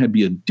you're going to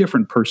be a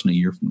different person a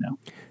year from now.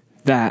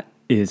 That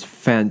is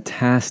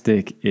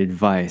fantastic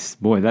advice.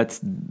 Boy, that's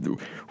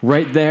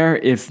right there.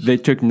 If they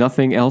took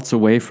nothing else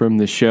away from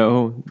the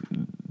show,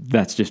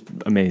 that's just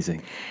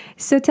amazing.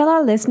 So tell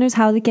our listeners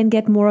how they can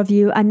get more of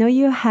you. I know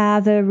you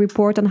have a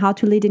report on how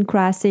to lead in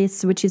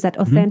crisis, which is at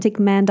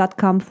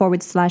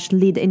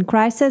authenticman.com/lead in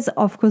crisis.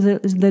 Of course,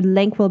 the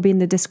link will be in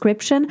the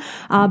description.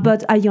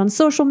 But are you on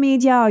social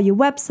media or your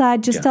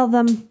website? Just tell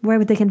them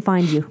where they can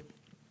find you.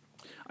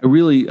 I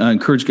really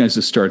encourage guys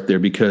to start there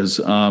because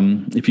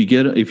if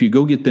you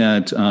go get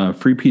that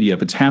free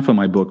PDF, it's half of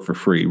my book for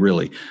free.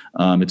 Really,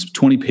 it's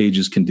 20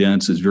 pages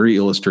condensed. It's very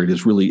illustrated.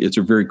 It's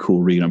a very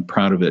cool read. I'm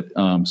proud of it.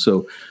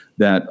 So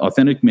that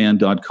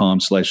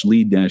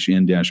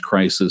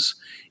authenticman.com/lead-in-crisis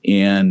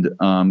and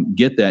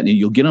get that, and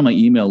you'll get on my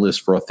email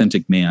list for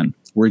Authentic Man.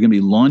 We're going to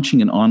be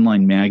launching an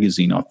online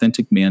magazine,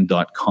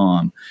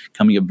 authenticman.com,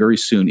 coming up very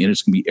soon. And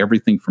it's going to be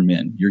everything for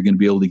men. You're going to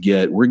be able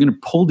to we're going to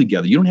pull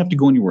together. You don't have to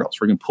go anywhere else.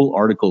 We're going to pull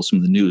articles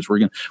from the news. We're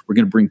going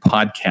to bring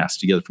podcasts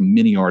together from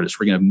many artists.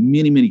 We're going to have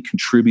many, many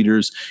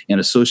contributors and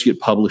associate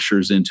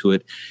publishers into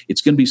it.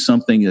 It's going to be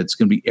something that's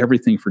going to be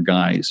everything for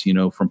guys,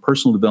 from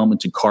personal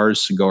development to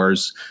cars,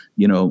 cigars,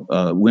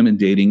 women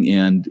dating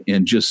and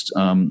just,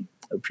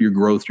 for your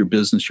growth, your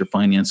business, your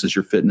finances,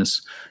 your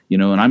fitness,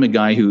 and I'm a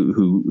guy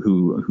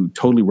who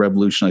totally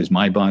revolutionized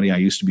my body. I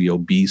used to be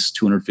obese,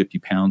 250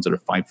 pounds, at a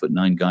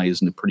 5'9" guy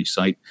isn't a pretty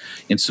sight.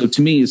 And so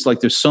to me, it's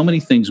like there's so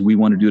many things we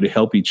want to do to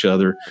help each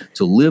other,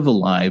 to live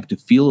alive, to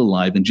feel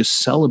alive, and just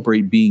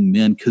celebrate being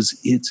men, because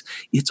it's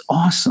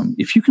awesome.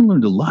 If you can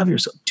learn to love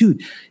yourself,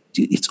 dude,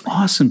 it's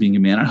awesome being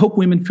a man. I hope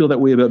women feel that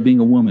way about being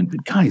a woman.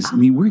 But guys,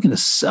 we're going to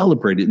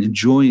celebrate it and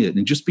enjoy it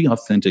and just be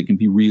authentic and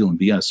be real and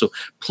be us. So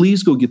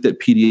please go get that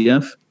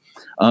PDF.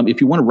 If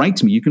you want to write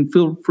to me, you can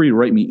feel free to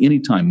write me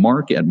anytime,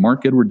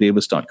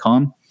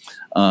 mark@markedwarddavis.com.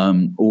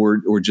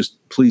 Or just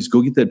please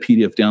go get that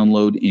PDF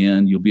download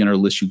and you'll be on our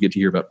list. You'll get to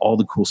hear about all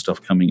the cool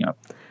stuff coming up.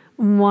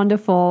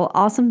 Wonderful.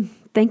 Awesome.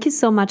 Thank you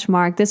so much,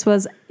 Mark. This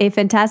was a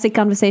fantastic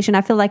conversation.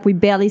 I feel like we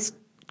barely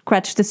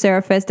scratched the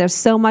surface. There's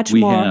so much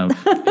more. We have.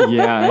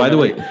 Yeah. By the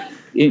way,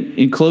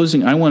 in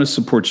closing, I want to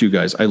support you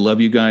guys. I love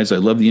you guys. I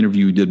love the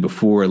interview you did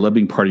before. I love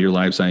being part of your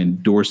lives. I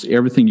endorse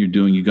everything you're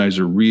doing. You guys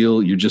are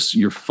real.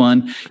 You're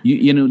fun.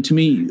 To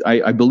me,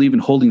 I believe in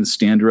holding the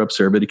standard up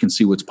so everybody can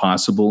see what's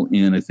possible.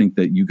 And I think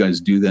that you guys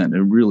do that in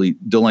a really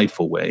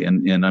delightful way.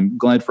 And I'm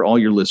glad for all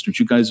your listeners.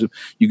 You guys have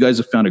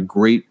found a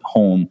great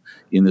home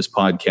in this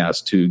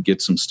podcast to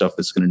get some stuff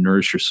that's going to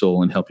nourish your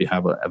soul and help you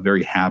have a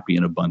very happy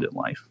and abundant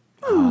life.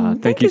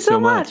 Thank you so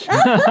much. All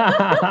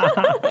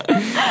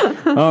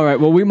right.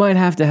 Well, we might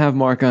have to have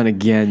Mark on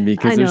again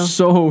because there's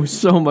so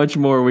much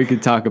more we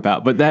could talk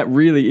about. But that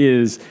really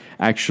is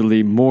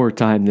actually more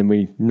time than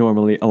we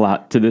normally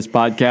allot to this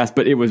podcast.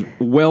 But it was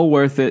well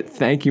worth it.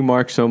 Thank you,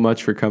 Mark, so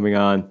much for coming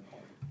on.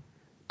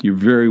 You're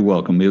very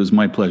welcome. It was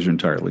my pleasure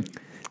entirely.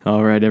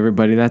 All right,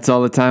 everybody. That's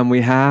all the time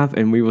we have.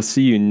 And we will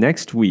see you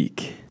next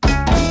week.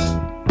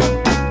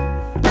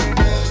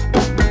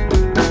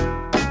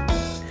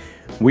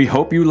 We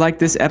hope you liked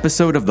this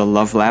episode of the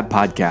Love Lab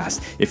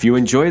podcast. If you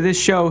enjoy this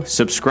show,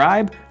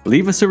 subscribe,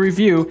 leave us a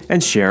review,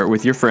 and share it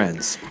with your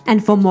friends.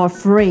 And for more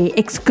free,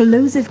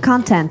 exclusive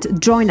content,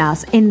 join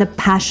us in the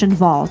Passion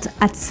Vault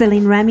at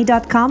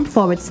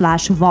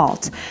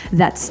CelineRemy.com/vault.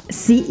 That's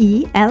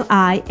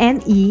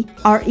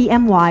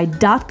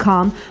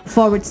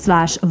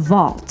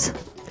CelineRemy.com/vault.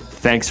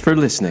 Thanks for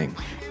listening.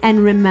 And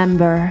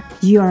remember,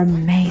 you're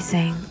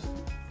amazing.